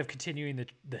kind of continuing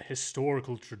the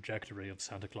historical trajectory of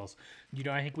Santa Claus.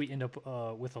 I think we end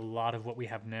up with a lot of what we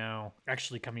have now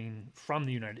actually coming from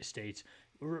the United States.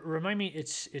 Remind me,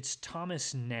 it's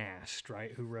Thomas Nast,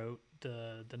 right, who wrote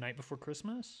the Night Before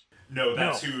Christmas? no,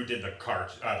 that's who did the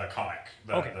comic.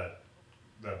 Okay.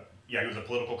 He was a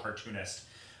political cartoonist.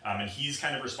 And he's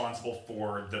kind of responsible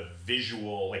for the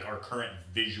visual, like our current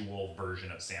visual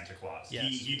version of Santa Claus.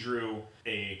 Yes. He drew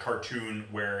a cartoon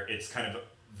where it's kind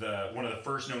of one of the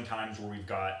first known times where we've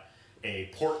got a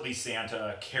portly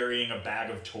Santa carrying a bag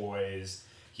of toys.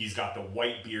 He's got the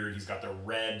white beard. He's got the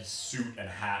red suit and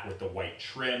hat with the white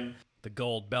trim. The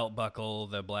gold belt buckle,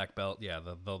 the black belt, yeah,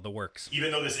 the works. Even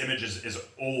though this image is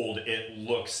old, it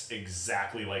looks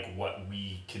exactly like what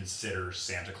we consider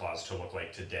Santa Claus to look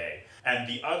like today. And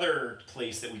the other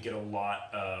place that we get a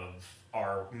lot of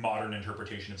our modern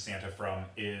interpretation of Santa from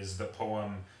is the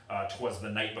poem, 'Twas the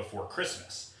Night Before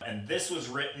Christmas. And this was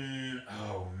written, It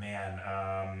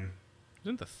was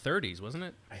in the 30s, wasn't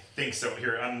it? I think so.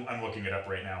 Here, I'm looking it up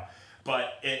right now.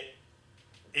 But it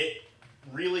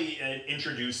really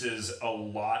introduces a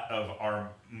lot of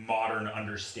our modern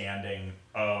understanding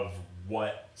of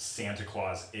what Santa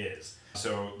Claus is.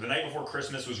 So The Night Before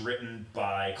Christmas was written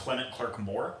by Clement Clarke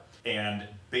Moore, and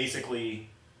basically,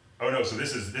 so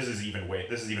this is even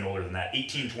older than that.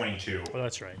 1822. Well,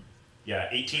 that's right.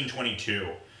 Yeah, 1822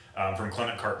 from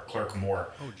Clement Clarke Moore.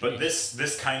 Oh, geez. But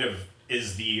this kind of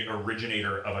is the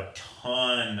originator of a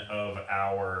ton of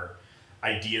our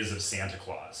ideas of Santa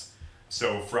Claus.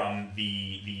 So from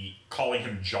the calling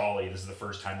him jolly, this is the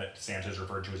first time that Santa is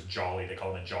referred to as jolly. They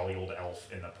call him a jolly old elf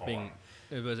in the poem.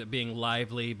 Being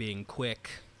lively, being quick.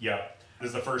 Yep. This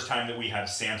is the first time that we have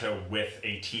Santa with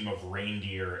a team of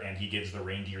reindeer, and he gives the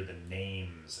reindeer the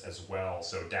names as well.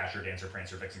 So Dasher, Dancer,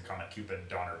 Prancer, Vixen, Comet, Cupid,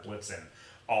 Donner, Blitzen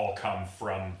all come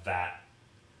from that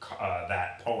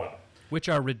poem. Which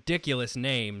are ridiculous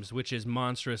names, which is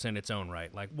monstrous in its own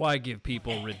right. Like, why give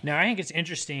people... Now, I think it's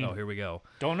interesting. Oh, here we go.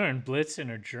 Donner and Blitzen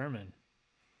are German.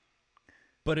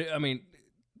 But,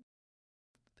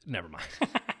 never mind.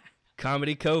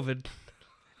 Comedy COVID.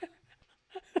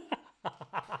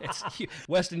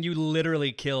 Weston, you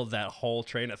literally killed that whole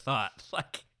train of thought.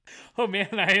 Like, oh,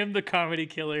 man, I am the comedy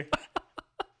killer.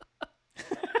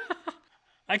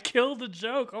 I killed the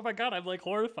joke. Oh my god, I'm like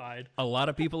horrified. A lot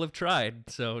of people have tried,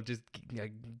 so just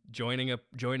joining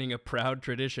a proud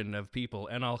tradition of people,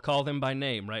 and I'll call them by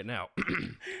name right now.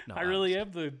 No, I really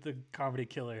am the comedy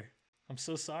killer. I'm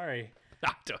so sorry.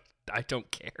 I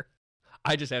don't care.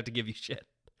 I just have to give you shit.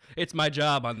 It's my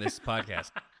job on this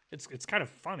podcast. It's kind of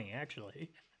funny,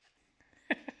 actually.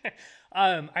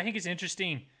 I think it's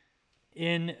interesting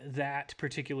in that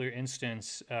particular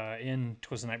instance, in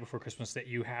 'Twas the Night Before Christmas, that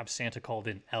you have Santa called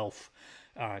an elf,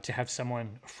 to have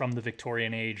someone from the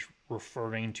Victorian age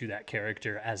referring to that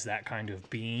character as that kind of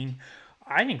being.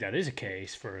 I think that is a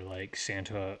case for like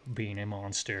Santa being a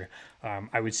monster.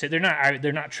 I would say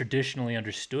they're not traditionally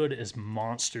understood as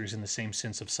monsters in the same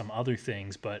sense of some other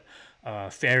things, but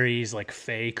fairies, like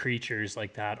fae creatures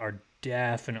like that, are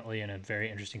definitely in a very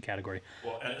interesting category.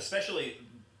 Well, and especially,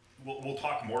 we'll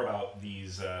talk more about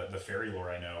these the fairy lore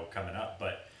I know coming up,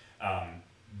 but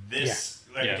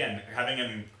again, having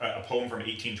him a poem from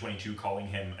 1822 calling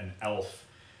him an elf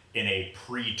in a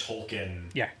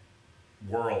pre-Tolkien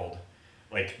world,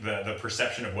 like the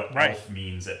perception of what elf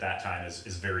means at that time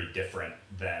is very different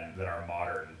than our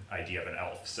modern idea of an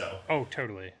elf. So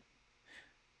totally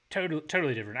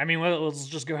different. I mean, well, let's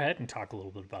just go ahead and talk a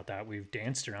little bit about that. We've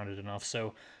danced around it enough.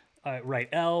 So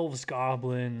elves,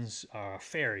 goblins,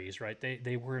 fairies, right?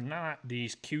 They were not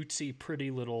these cutesy,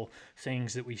 pretty little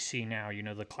things that we see now. You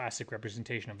know, the classic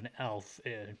representation of an elf,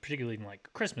 particularly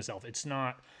like Christmas elf. It's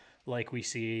not like we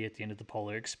see at the end of the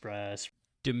Polar Express.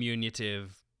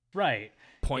 Diminutive, right?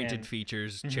 Pointed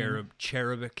features,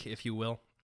 cherubic, if you will.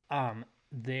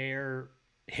 They're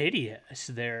hideous,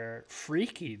 they're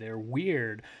freaky, they're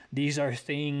weird. These are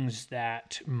things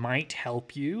that might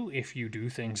help you if you do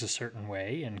things a certain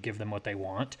way and give them what they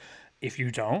want. If you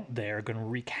don't, they're going to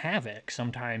wreak havoc.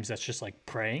 Sometimes that's just like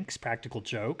pranks, practical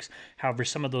jokes. However,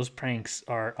 some of those pranks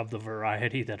are of the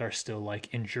variety that are still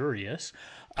like injurious.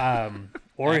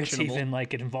 Or it's even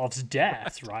like it involves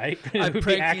death, right? I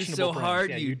prank you so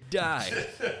hard you die.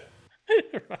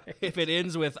 Right. If it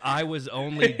ends with "I was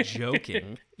only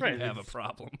joking," you have a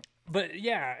problem. But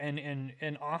yeah,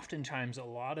 and oftentimes a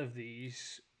lot of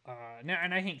these now,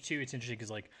 and I think too, it's interesting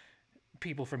because like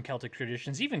people from Celtic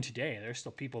traditions, even today, there's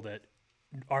still people that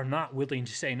are not willing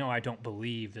to say, no, I don't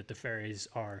believe that the fairies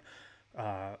are.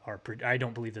 I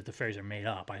don't believe that the fairies are made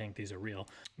up. I think these are real.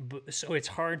 So it's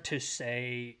hard to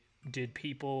say. Did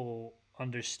people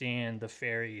understand the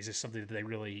fairies as something that they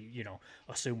really,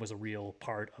 assume was a real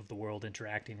part of the world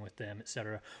interacting with them,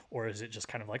 etc.? Or is it just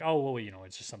kind of like, oh, well,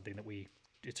 it's just something that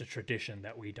it's a tradition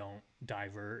that we don't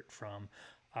divert from?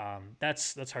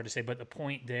 That's hard to say. But the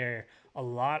point there, a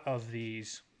lot of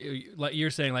these, like you're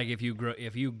saying, like if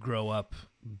you grow up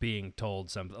being told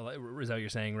something, is that what you're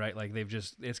saying, right? Like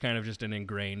it's kind of just an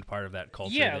ingrained part of that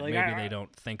culture. Yeah, that like maybe they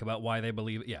don't think about why they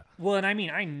believe it. Yeah. Well, and I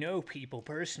mean, I know people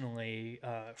personally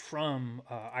from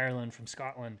Ireland, from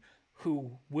Scotland,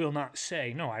 who will not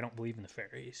say, no, I don't believe in the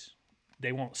fairies.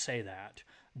 They won't say that.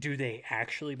 Do they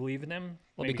actually believe in them?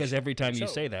 Well, maybe because every time you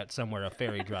say that, somewhere a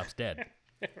fairy drops dead.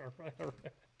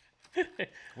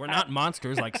 We're not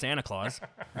monsters like Santa Claus.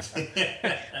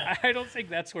 I don't think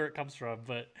that's where it comes from,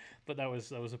 but that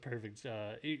was a perfect.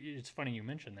 It's funny you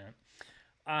mentioned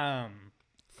that.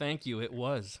 Thank you. It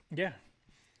was. Yeah.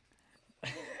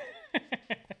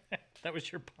 That was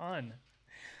your pun.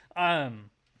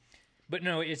 But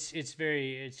no, it's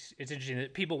interesting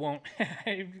that people won't.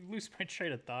 I lose my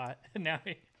train of thought. Now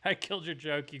I killed your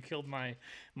joke. You killed my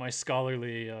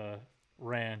scholarly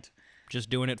rant. Just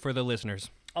doing it for the listeners.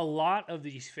 A lot of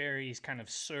these fairies kind of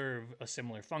serve a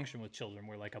similar function with children.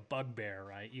 We're like a bugbear,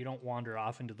 right? You don't wander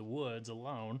off into the woods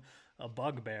alone. A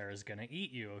bugbear is going to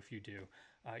eat you if you do.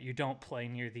 You don't play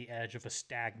near the edge of a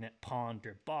stagnant pond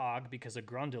or bog because a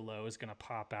grundolo is going to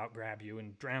pop out, grab you,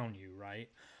 and drown you, right?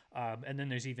 And then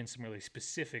there's even some really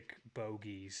specific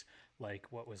bogeys, like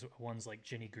one's like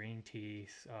Ginny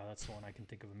Greenteeth. That's the one I can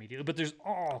think of immediately. But there's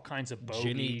all kinds of bogeys.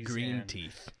 Ginny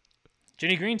Greenteeth.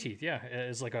 Ginny Greenteeth, yeah,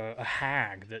 is like a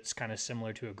hag that's kind of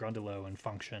similar to a grundolo in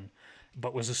function,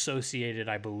 but was associated,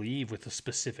 I believe, with a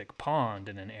specific pond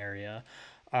in an area.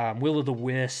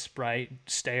 Will-o'-the-wisp, right?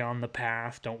 Stay on the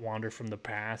path. Don't wander from the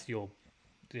path. You'll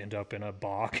end up in a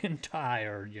bog and die,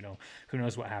 or who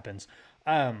knows what happens.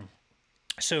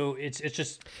 So it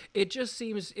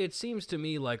seems to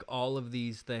me like all of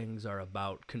these things are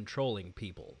about controlling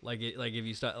people. Like if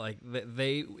you start like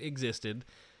they existed.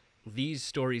 These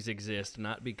stories exist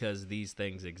not because these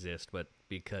things exist, but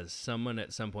because someone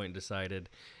at some point decided,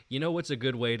 what's a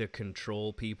good way to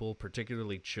control people,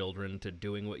 particularly children, to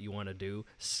doing what you want to do?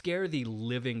 Scare the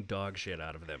living dog shit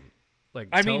out of them. Like,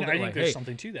 I tell mean, them, I think like, there's hey,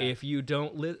 something to that. If you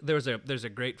don't, there's a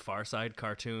great Far Side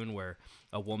cartoon where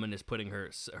a woman is putting her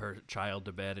child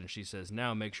to bed, and she says,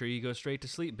 "Now make sure you go straight to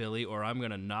sleep, Billy, or I'm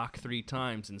gonna knock 3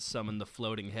 times and summon the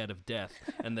floating head of death."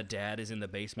 And the dad is in the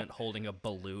basement holding a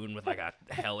balloon with like a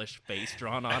hellish face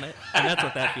drawn on it, and that's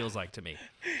what that feels like to me.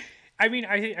 I mean,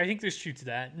 I think there's truth to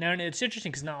that. Now, and it's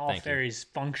interesting because not all Thank you. fairies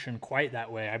function quite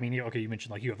that way. I mean, okay, you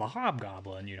mentioned like you have a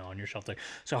hobgoblin, on your shelf.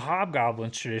 So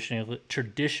hobgoblins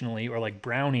traditionally, or like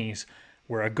brownies,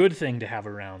 were a good thing to have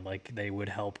around. Like they would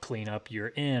help clean up your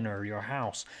inn or your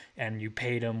house, and you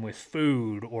paid them with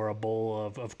food or a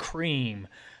bowl of cream.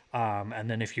 And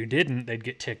then if you didn't, they'd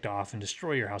get ticked off and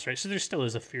destroy your house, right? So there still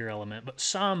is a fear element, but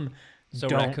some So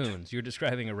don't. raccoons, you're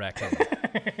describing a raccoon.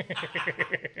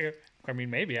 I mean,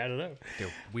 maybe, I don't know. Their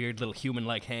weird little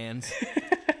human-like hands,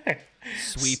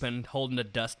 sweeping, holding a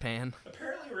dustpan.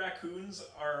 Apparently, raccoons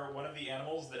are one of the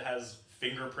animals that has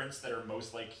fingerprints that are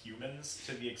most like humans,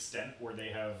 to the extent where they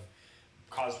have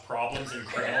caused problems in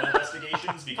criminal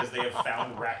investigations because they have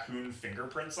found raccoon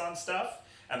fingerprints on stuff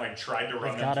and like tried to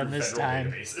run got them 'em through this federal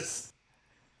time. databases.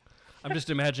 I'm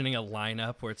just imagining a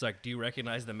lineup where it's like, do you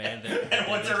recognize the man that And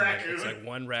what's a raccoon? It's like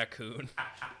one raccoon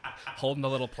holding the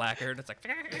little placard. It's like,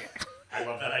 I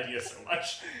love that idea so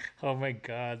much. Oh my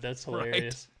god, that's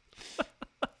hilarious.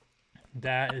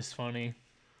 That is funny.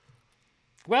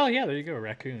 Well, yeah, there you go.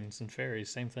 Raccoons and fairies,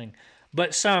 same thing.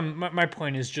 But my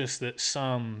point is just that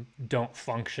some don't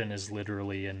function as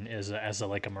literally and as a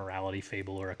like a morality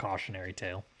fable or a cautionary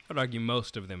tale. I'd argue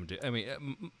most of them do. I mean,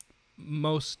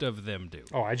 most of them do.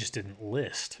 Oh, I just didn't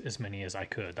list as many as I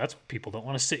could. That's what people don't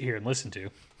want to sit here and listen to.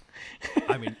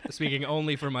 I mean, speaking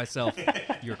only for myself,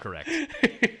 you're correct.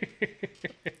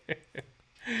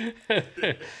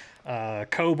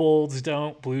 Kobolds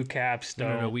don't. Blue caps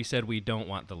don't. No, we said we don't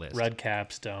want the list. Red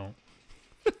caps don't.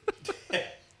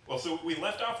 Well, so we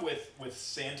left off with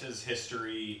Santa's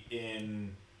history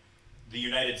in the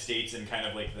United States in kind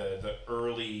of like the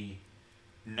early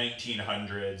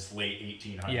 1900s, late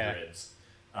 1800s,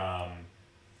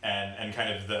 and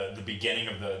kind of the beginning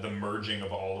of the merging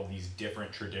of all of these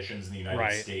different traditions in the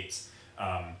United States.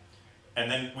 And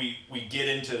then we get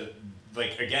into,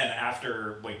 like, again,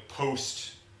 after, like,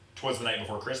 post 'Twas the Night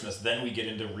Before Christmas, then we get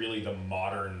into really the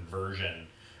modern version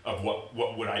of what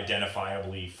would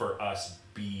identifiably for us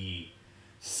be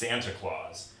Santa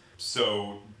Claus.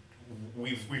 So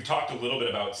we've talked a little bit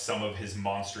about some of his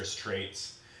monstrous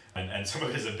traits and some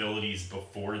of his abilities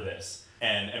before this.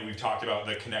 And we've talked about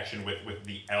the connection with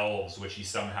the elves, which he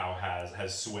somehow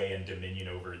has sway and dominion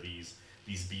over these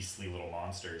beastly little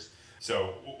monsters.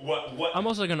 So what I'm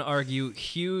also going to argue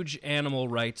huge animal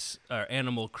rights or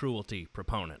animal cruelty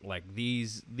proponent. Like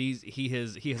these he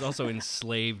has also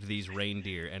enslaved these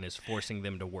reindeer and is forcing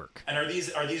them to work. And are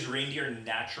these reindeer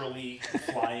naturally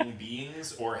flying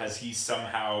beings, or has he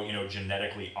somehow,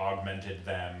 genetically augmented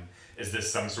them? Is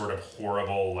this some sort of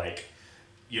horrible, like,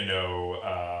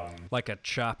 like a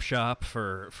chop shop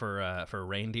for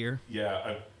reindeer?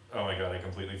 Yeah. Oh my god, I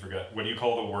completely forgot. What do you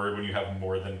call the word when you have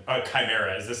more than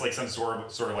chimera? Is this like some sort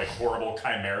of like horrible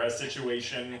chimera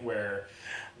situation where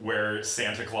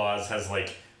Santa Claus has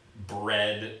like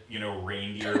bred,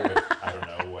 reindeer with I don't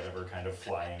know, whatever kind of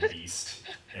flying beast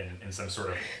in some sort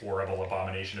of horrible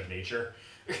abomination of nature?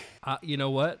 You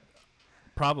know what?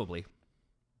 Probably.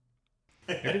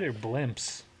 Maybe they're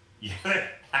blimps. Yeah,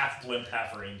 half blimp,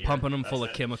 half reindeer. Pumping them That's full of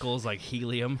it. chemicals like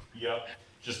helium. Yep.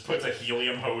 Just puts a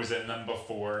helium hose in them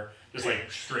before, just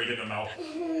like straight in the mouth.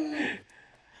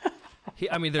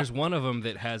 There's one of them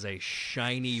that has a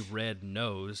shiny red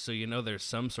nose, so there's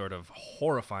some sort of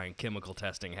horrifying chemical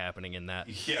testing happening in that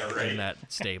in that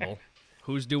stable.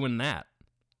 Who's doing that?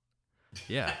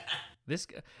 Yeah,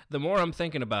 the more I'm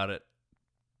thinking about it,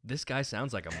 this guy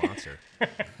sounds like a monster.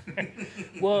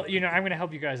 Well, I'm going to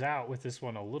help you guys out with this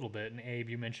one a little bit. And Abe,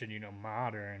 you mentioned,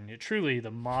 modern. Truly, the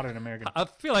modern American. I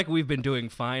feel like we've been doing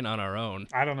fine on our own.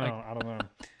 I don't know.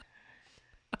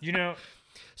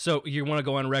 So you want to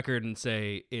go on record and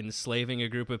say enslaving a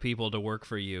group of people to work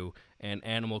for you and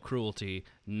animal cruelty,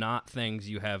 not things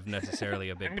you have necessarily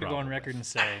a big I'm going to problem go on record and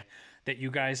say that you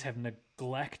guys have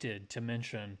neglected to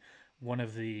mention one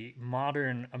of the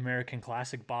modern American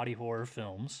classic body horror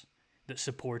films that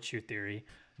supports your theory.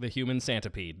 The Human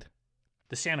Centipede.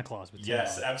 The Santa Claus with Tim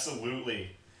Yes, Allen.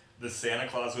 absolutely. The Santa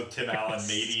Claus with Tim Allen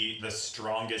may be the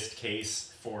strongest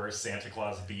case for Santa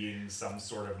Claus being some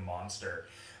sort of monster.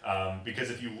 Because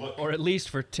if you look... Or at least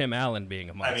for Tim Allen being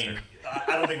a monster. I mean,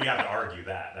 I don't think we have to argue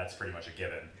that. That's pretty much a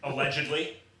given.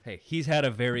 Allegedly. Hey, he's had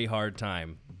a very hard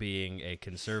time being a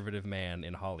conservative man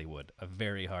in Hollywood. A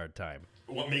very hard time.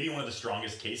 Well, maybe one of the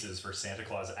strongest cases for Santa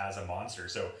Claus as a monster.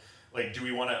 So Like, do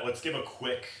we want to, let's give a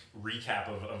quick recap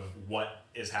of what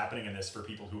is happening in this for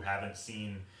people who haven't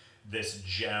seen this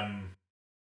gem.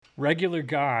 Regular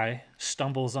guy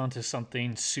stumbles onto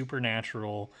something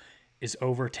supernatural, is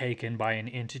overtaken by an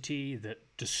entity that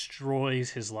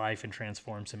destroys his life and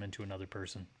transforms him into another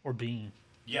person or being.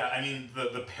 Yeah, I mean,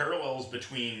 the parallels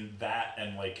between that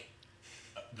and, like,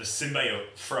 the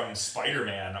symbiote from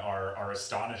Spider-Man are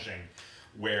astonishing,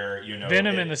 where, you know...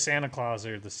 Venom and the Santa Claus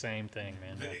are the same thing,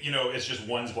 man. You know, it's just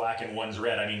one's black and one's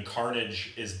red. I mean,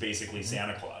 Carnage is basically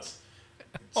Santa Claus.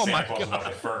 Oh Santa my Claus God. without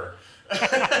the fur.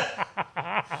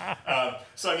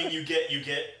 So I mean, you get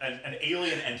an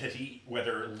alien entity,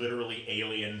 whether literally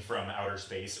alien from outer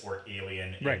space or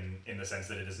alien in the sense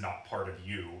that it is not part of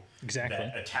you. Exactly.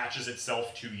 That attaches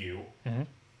itself to you,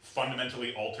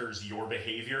 fundamentally alters your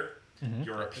behavior,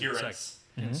 your appearance,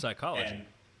 In psychology.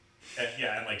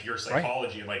 and like your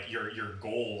psychology and like your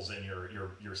goals and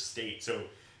your state. So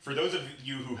for those of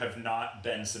you who have not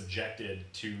been subjected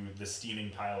to the steaming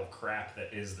pile of crap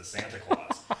that is the Santa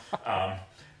Claus,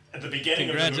 at the beginning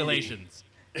Congratulations.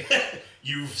 of the movie,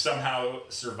 you've somehow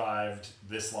survived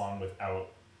this long without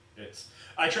it.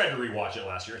 I tried to rewatch it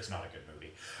last year. It's not a good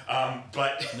movie.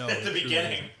 But No, at the it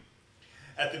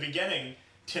truly beginning,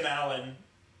 Tim Allen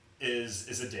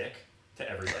is a dick to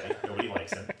everybody. Nobody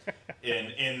likes him.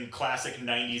 In classic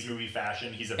 90s movie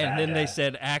fashion, he's a bad And then they dad.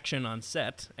 said action on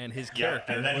set, and his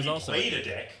character and then was he also played a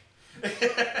dick.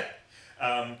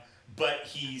 But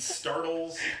he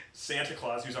startles Santa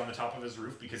Claus, who's on the top of his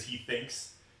roof, because he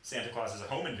thinks Santa Claus is a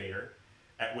home invader,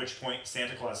 at which point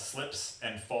Santa Claus slips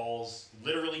and falls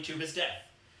literally to his death.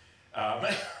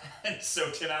 And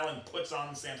so Tim Allen puts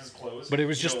on Santa's clothes. But it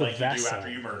was just the like you do vessel. after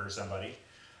you murder somebody.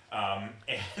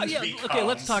 And yeah, okay,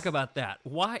 let's talk about that.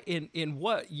 Why in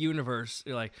what universe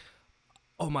you're like,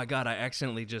 oh my god, I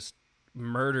accidentally just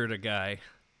murdered a guy.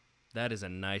 That is a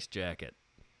nice jacket.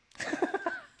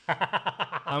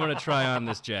 I'm gonna try on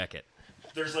this jacket.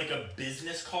 There's like a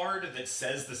business card that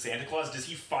says the Santa Claus. Does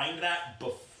he find that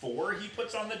before he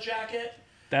puts on the jacket?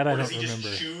 That I Or does don't he remember.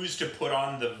 just choose to put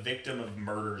on the victim of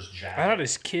murder's jacket? I thought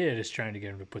his kid is trying to get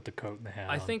him to put the coat and the hat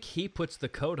I on. think he puts the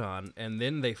coat on, and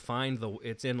then they find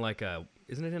it's in like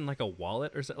isn't it in like a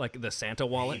wallet or something, like the Santa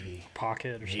wallet? Maybe.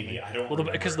 Pocket or Maybe, something. I don't Well,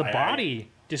 because the remember. I-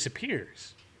 body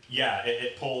disappears. Yeah,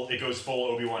 it goes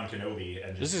full Obi-Wan Kenobi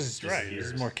and just This is right. This disappears.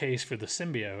 is more case for the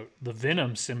symbiote. The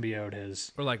Venom symbiote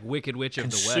has Or like Wicked Witch of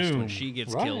the West, when Consumed. she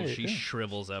gets Right, killed, she yeah.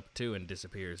 shrivels up too and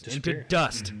disappears into Disappear.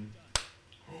 dust.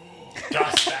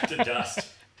 Dust, back to dust.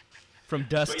 From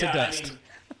dust But to yeah, dust.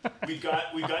 I mean,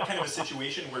 we've got kind of a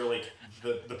situation where like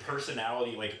the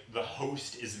personality, like the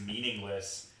host, is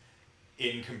meaningless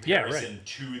in comparison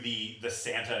to the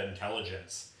Santa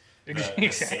intelligence, the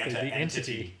Exactly, Santa the entity.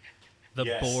 entity. The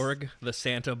Yes. Borg, the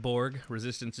Santa Borg,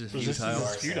 resistance is Resistance futile. You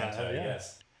is are futile, Santa, yeah.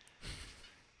 yes.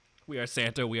 We are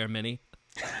Santa, we are many.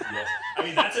 Yes. I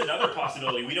mean, that's another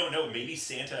possibility. We don't know. Maybe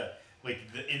Santa, like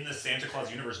in the Santa Claus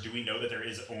universe, do we know that there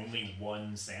is only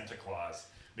one Santa Claus?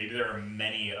 Maybe there are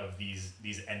many of these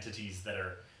entities that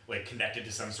are like connected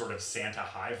to some sort of Santa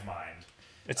hive mind.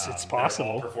 It's that are all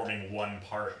possible. performing one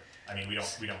part. I mean, we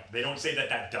don't. They don't say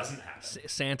that doesn't happen.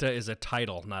 Santa is a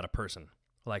title, not a person.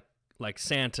 Like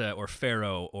Santa or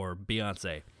Pharaoh or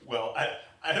Beyonce. Well,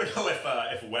 I don't know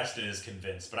if Weston is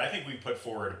convinced, but I think we put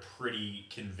forward pretty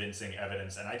convincing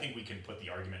evidence, and I think we can put the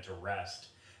argument to rest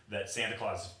that Santa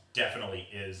Claus definitely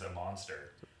is a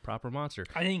monster. Proper monster.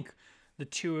 I think the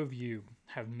two of you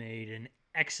have made an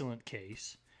excellent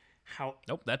case.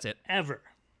 Nope, that's it. However,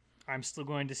 I'm still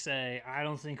going to say I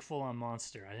don't think full-on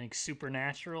monster. I think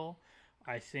supernatural.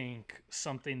 I think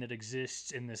something that exists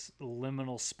in this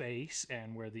liminal space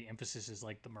and where the emphasis is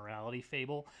like the morality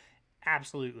fable.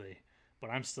 Absolutely. But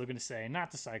I'm still going to say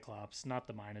not the Cyclops, not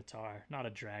the Minotaur, not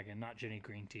a dragon, not Jenny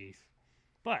Greenteeth.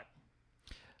 But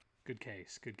good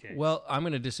case, good case. Well, I'm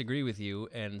going to disagree with you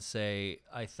and say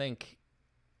I think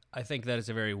that is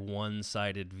a very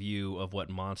one-sided view of what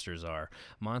monsters are.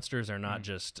 Monsters are not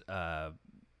just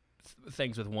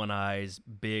things with one eyes,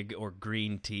 big or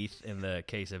green teeth. In the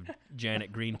case of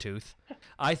Janet Greentooth,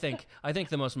 I think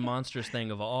the most monstrous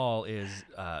thing of all is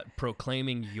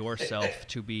proclaiming yourself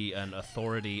to be an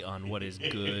authority on what is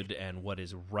good and what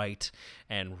is right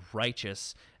and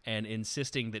righteous, and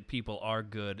insisting that people are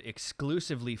good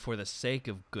exclusively for the sake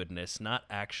of goodness, not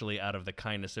actually out of the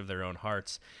kindness of their own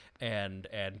hearts, and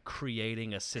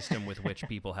creating a system with which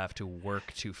people have to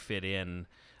work to fit in.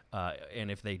 And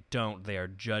if they don't, they are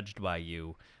judged by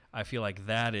you. I feel like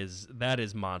that is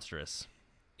monstrous,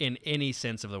 in any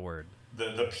sense of the word.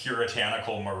 The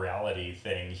puritanical morality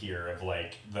thing here of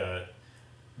like the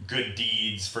good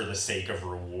deeds for the sake of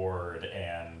reward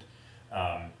and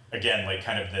again, like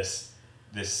kind of this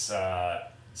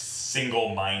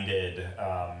single-minded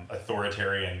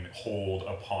authoritarian hold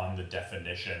upon the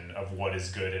definition of what is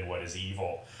good and what is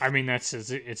evil. I mean,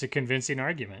 it's a convincing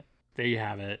argument. There you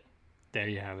have it.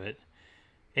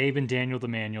 Abe and Daniel the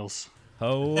Manuals.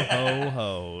 Ho, ho,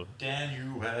 ho.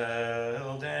 Daniel.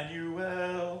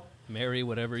 Marry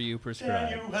whatever you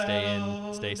prescribe. Stay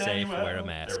in, stay safe, wear a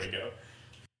mask. There we go.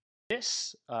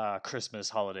 This Christmas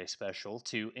holiday special,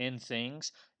 to end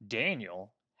things,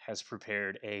 Daniel has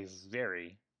prepared a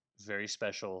very, very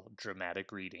special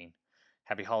dramatic reading.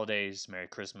 Happy holidays, Merry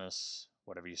Christmas,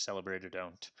 whatever you celebrate or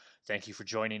don't. Thank you for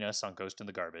joining us on Ghost in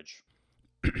the Garbage.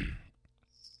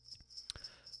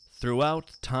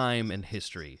 Throughout time and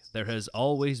history, there has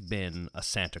always been a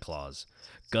Santa Claus.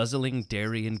 Guzzling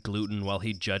dairy and gluten while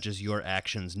he judges your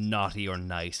actions naughty or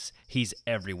nice. He's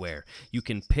everywhere. You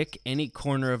can pick any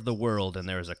corner of the world and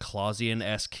there is a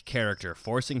Clausian-esque character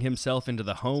forcing himself into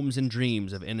the homes and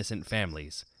dreams of innocent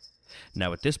families.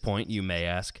 Now at this point, you may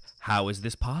ask, how is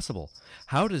this possible?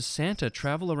 How does Santa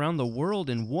travel around the world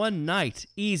in one night?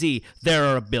 Easy, there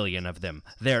are a billion of them.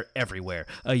 They're everywhere.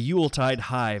 A Yuletide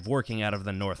hive working out of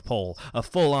the North Pole, a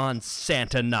full-on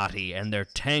Santa naughty, and their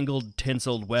tangled,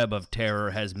 tinseled web of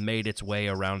terror has made its way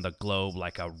around the globe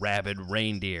like a rabid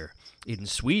reindeer. In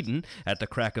Sweden, at the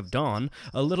crack of dawn,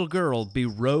 a little girl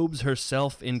berobes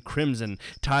herself in crimson,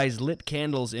 ties lit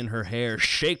candles in her hair,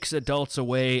 shakes adults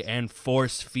away, and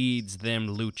force feeds them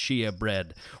Lucia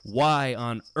bread. Why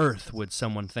on earth would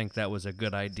someone think that was a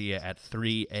good idea at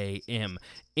 3 a.m.?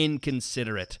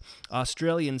 Inconsiderate.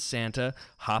 Australian Santa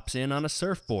hops in on a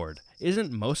surfboard.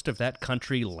 Isn't most of that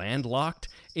country landlocked?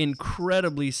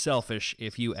 Incredibly selfish,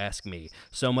 if you ask me.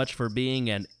 So much for being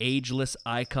an ageless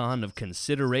icon of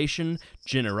consideration,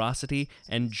 generosity,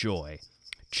 and joy.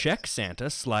 Czech Santa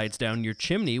slides down your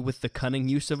chimney with the cunning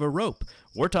use of a rope.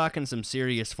 We're talking some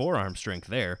serious forearm strength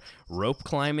there. Rope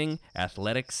climbing,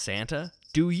 athletic Santa?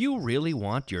 Do you really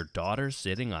want your daughter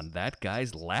sitting on that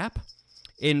guy's lap?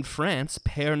 In France,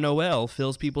 Père Noël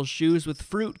fills people's shoes with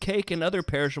fruit, cake, and other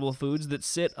perishable foods that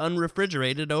sit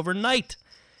unrefrigerated overnight.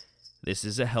 This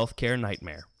is a healthcare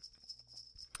nightmare.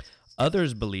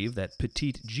 Others believe that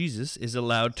Petite Jesus is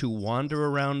allowed to wander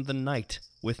around the night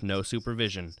with no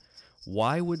supervision.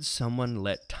 Why would someone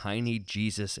let tiny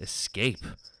Jesus escape?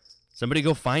 Somebody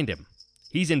go find him.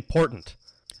 He's important.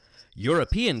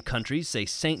 European countries say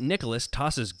St. Nicholas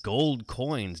tosses gold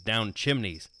coins down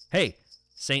chimneys. Hey,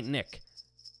 St. Nick.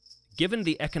 Given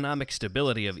the economic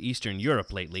stability of Eastern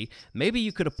Europe lately, maybe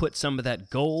you could have put some of that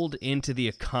gold into the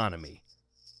economy.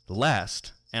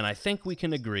 Last, and I think we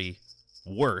can agree,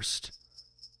 worst,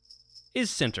 is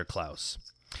Sinterklaas.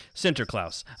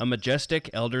 Sinterklaas, a majestic,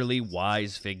 elderly,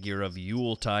 wise figure of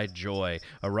Yuletide joy,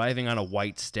 arriving on a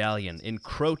white stallion,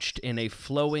 encroached in a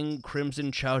flowing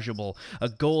crimson chasuble, a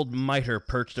gold mitre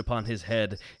perched upon his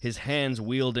head, his hands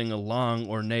wielding a long,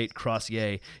 ornate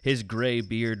crosier, his gray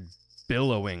beard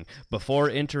billowing. Before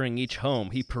entering each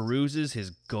home, he peruses his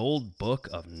gold book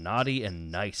of naughty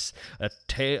and nice, a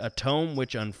tome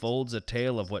which unfolds a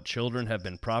tale of what children have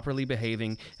been properly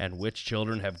behaving and which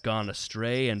children have gone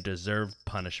astray and deserved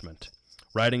punishment.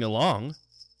 Riding along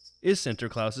is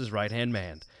Sinterklaas's right-hand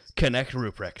man, Knecht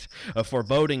Ruprecht, a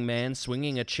foreboding man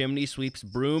swinging a chimney sweep's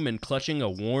broom and clutching a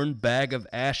worn bag of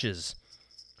ashes.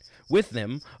 With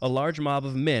them, a large mob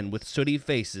of men with sooty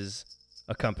faces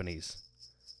accompanies.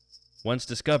 Once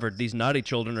discovered, these naughty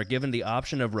children are given the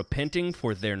option of repenting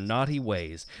for their naughty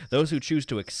ways. Those who choose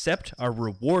to accept are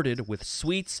rewarded with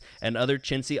sweets and other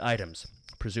chintzy items,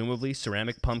 presumably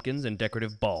ceramic pumpkins and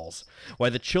decorative balls,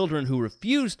 while the children who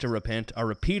refuse to repent are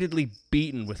repeatedly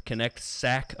beaten with Knecht's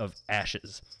sack of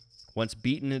ashes. Once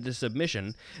beaten into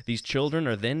submission, these children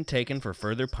are then taken for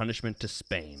further punishment to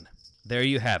Spain. There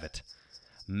you have it.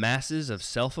 Masses of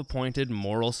self-appointed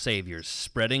moral saviors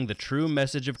spreading the true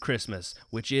message of Christmas,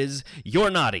 which is,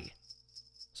 you're naughty.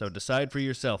 So decide for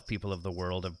yourself, people of the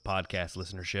world of podcast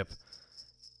listenership.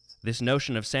 This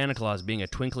notion of Santa Claus being a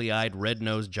twinkly-eyed,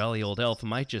 red-nosed, jolly old elf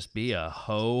might just be a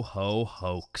ho-ho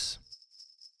hoax.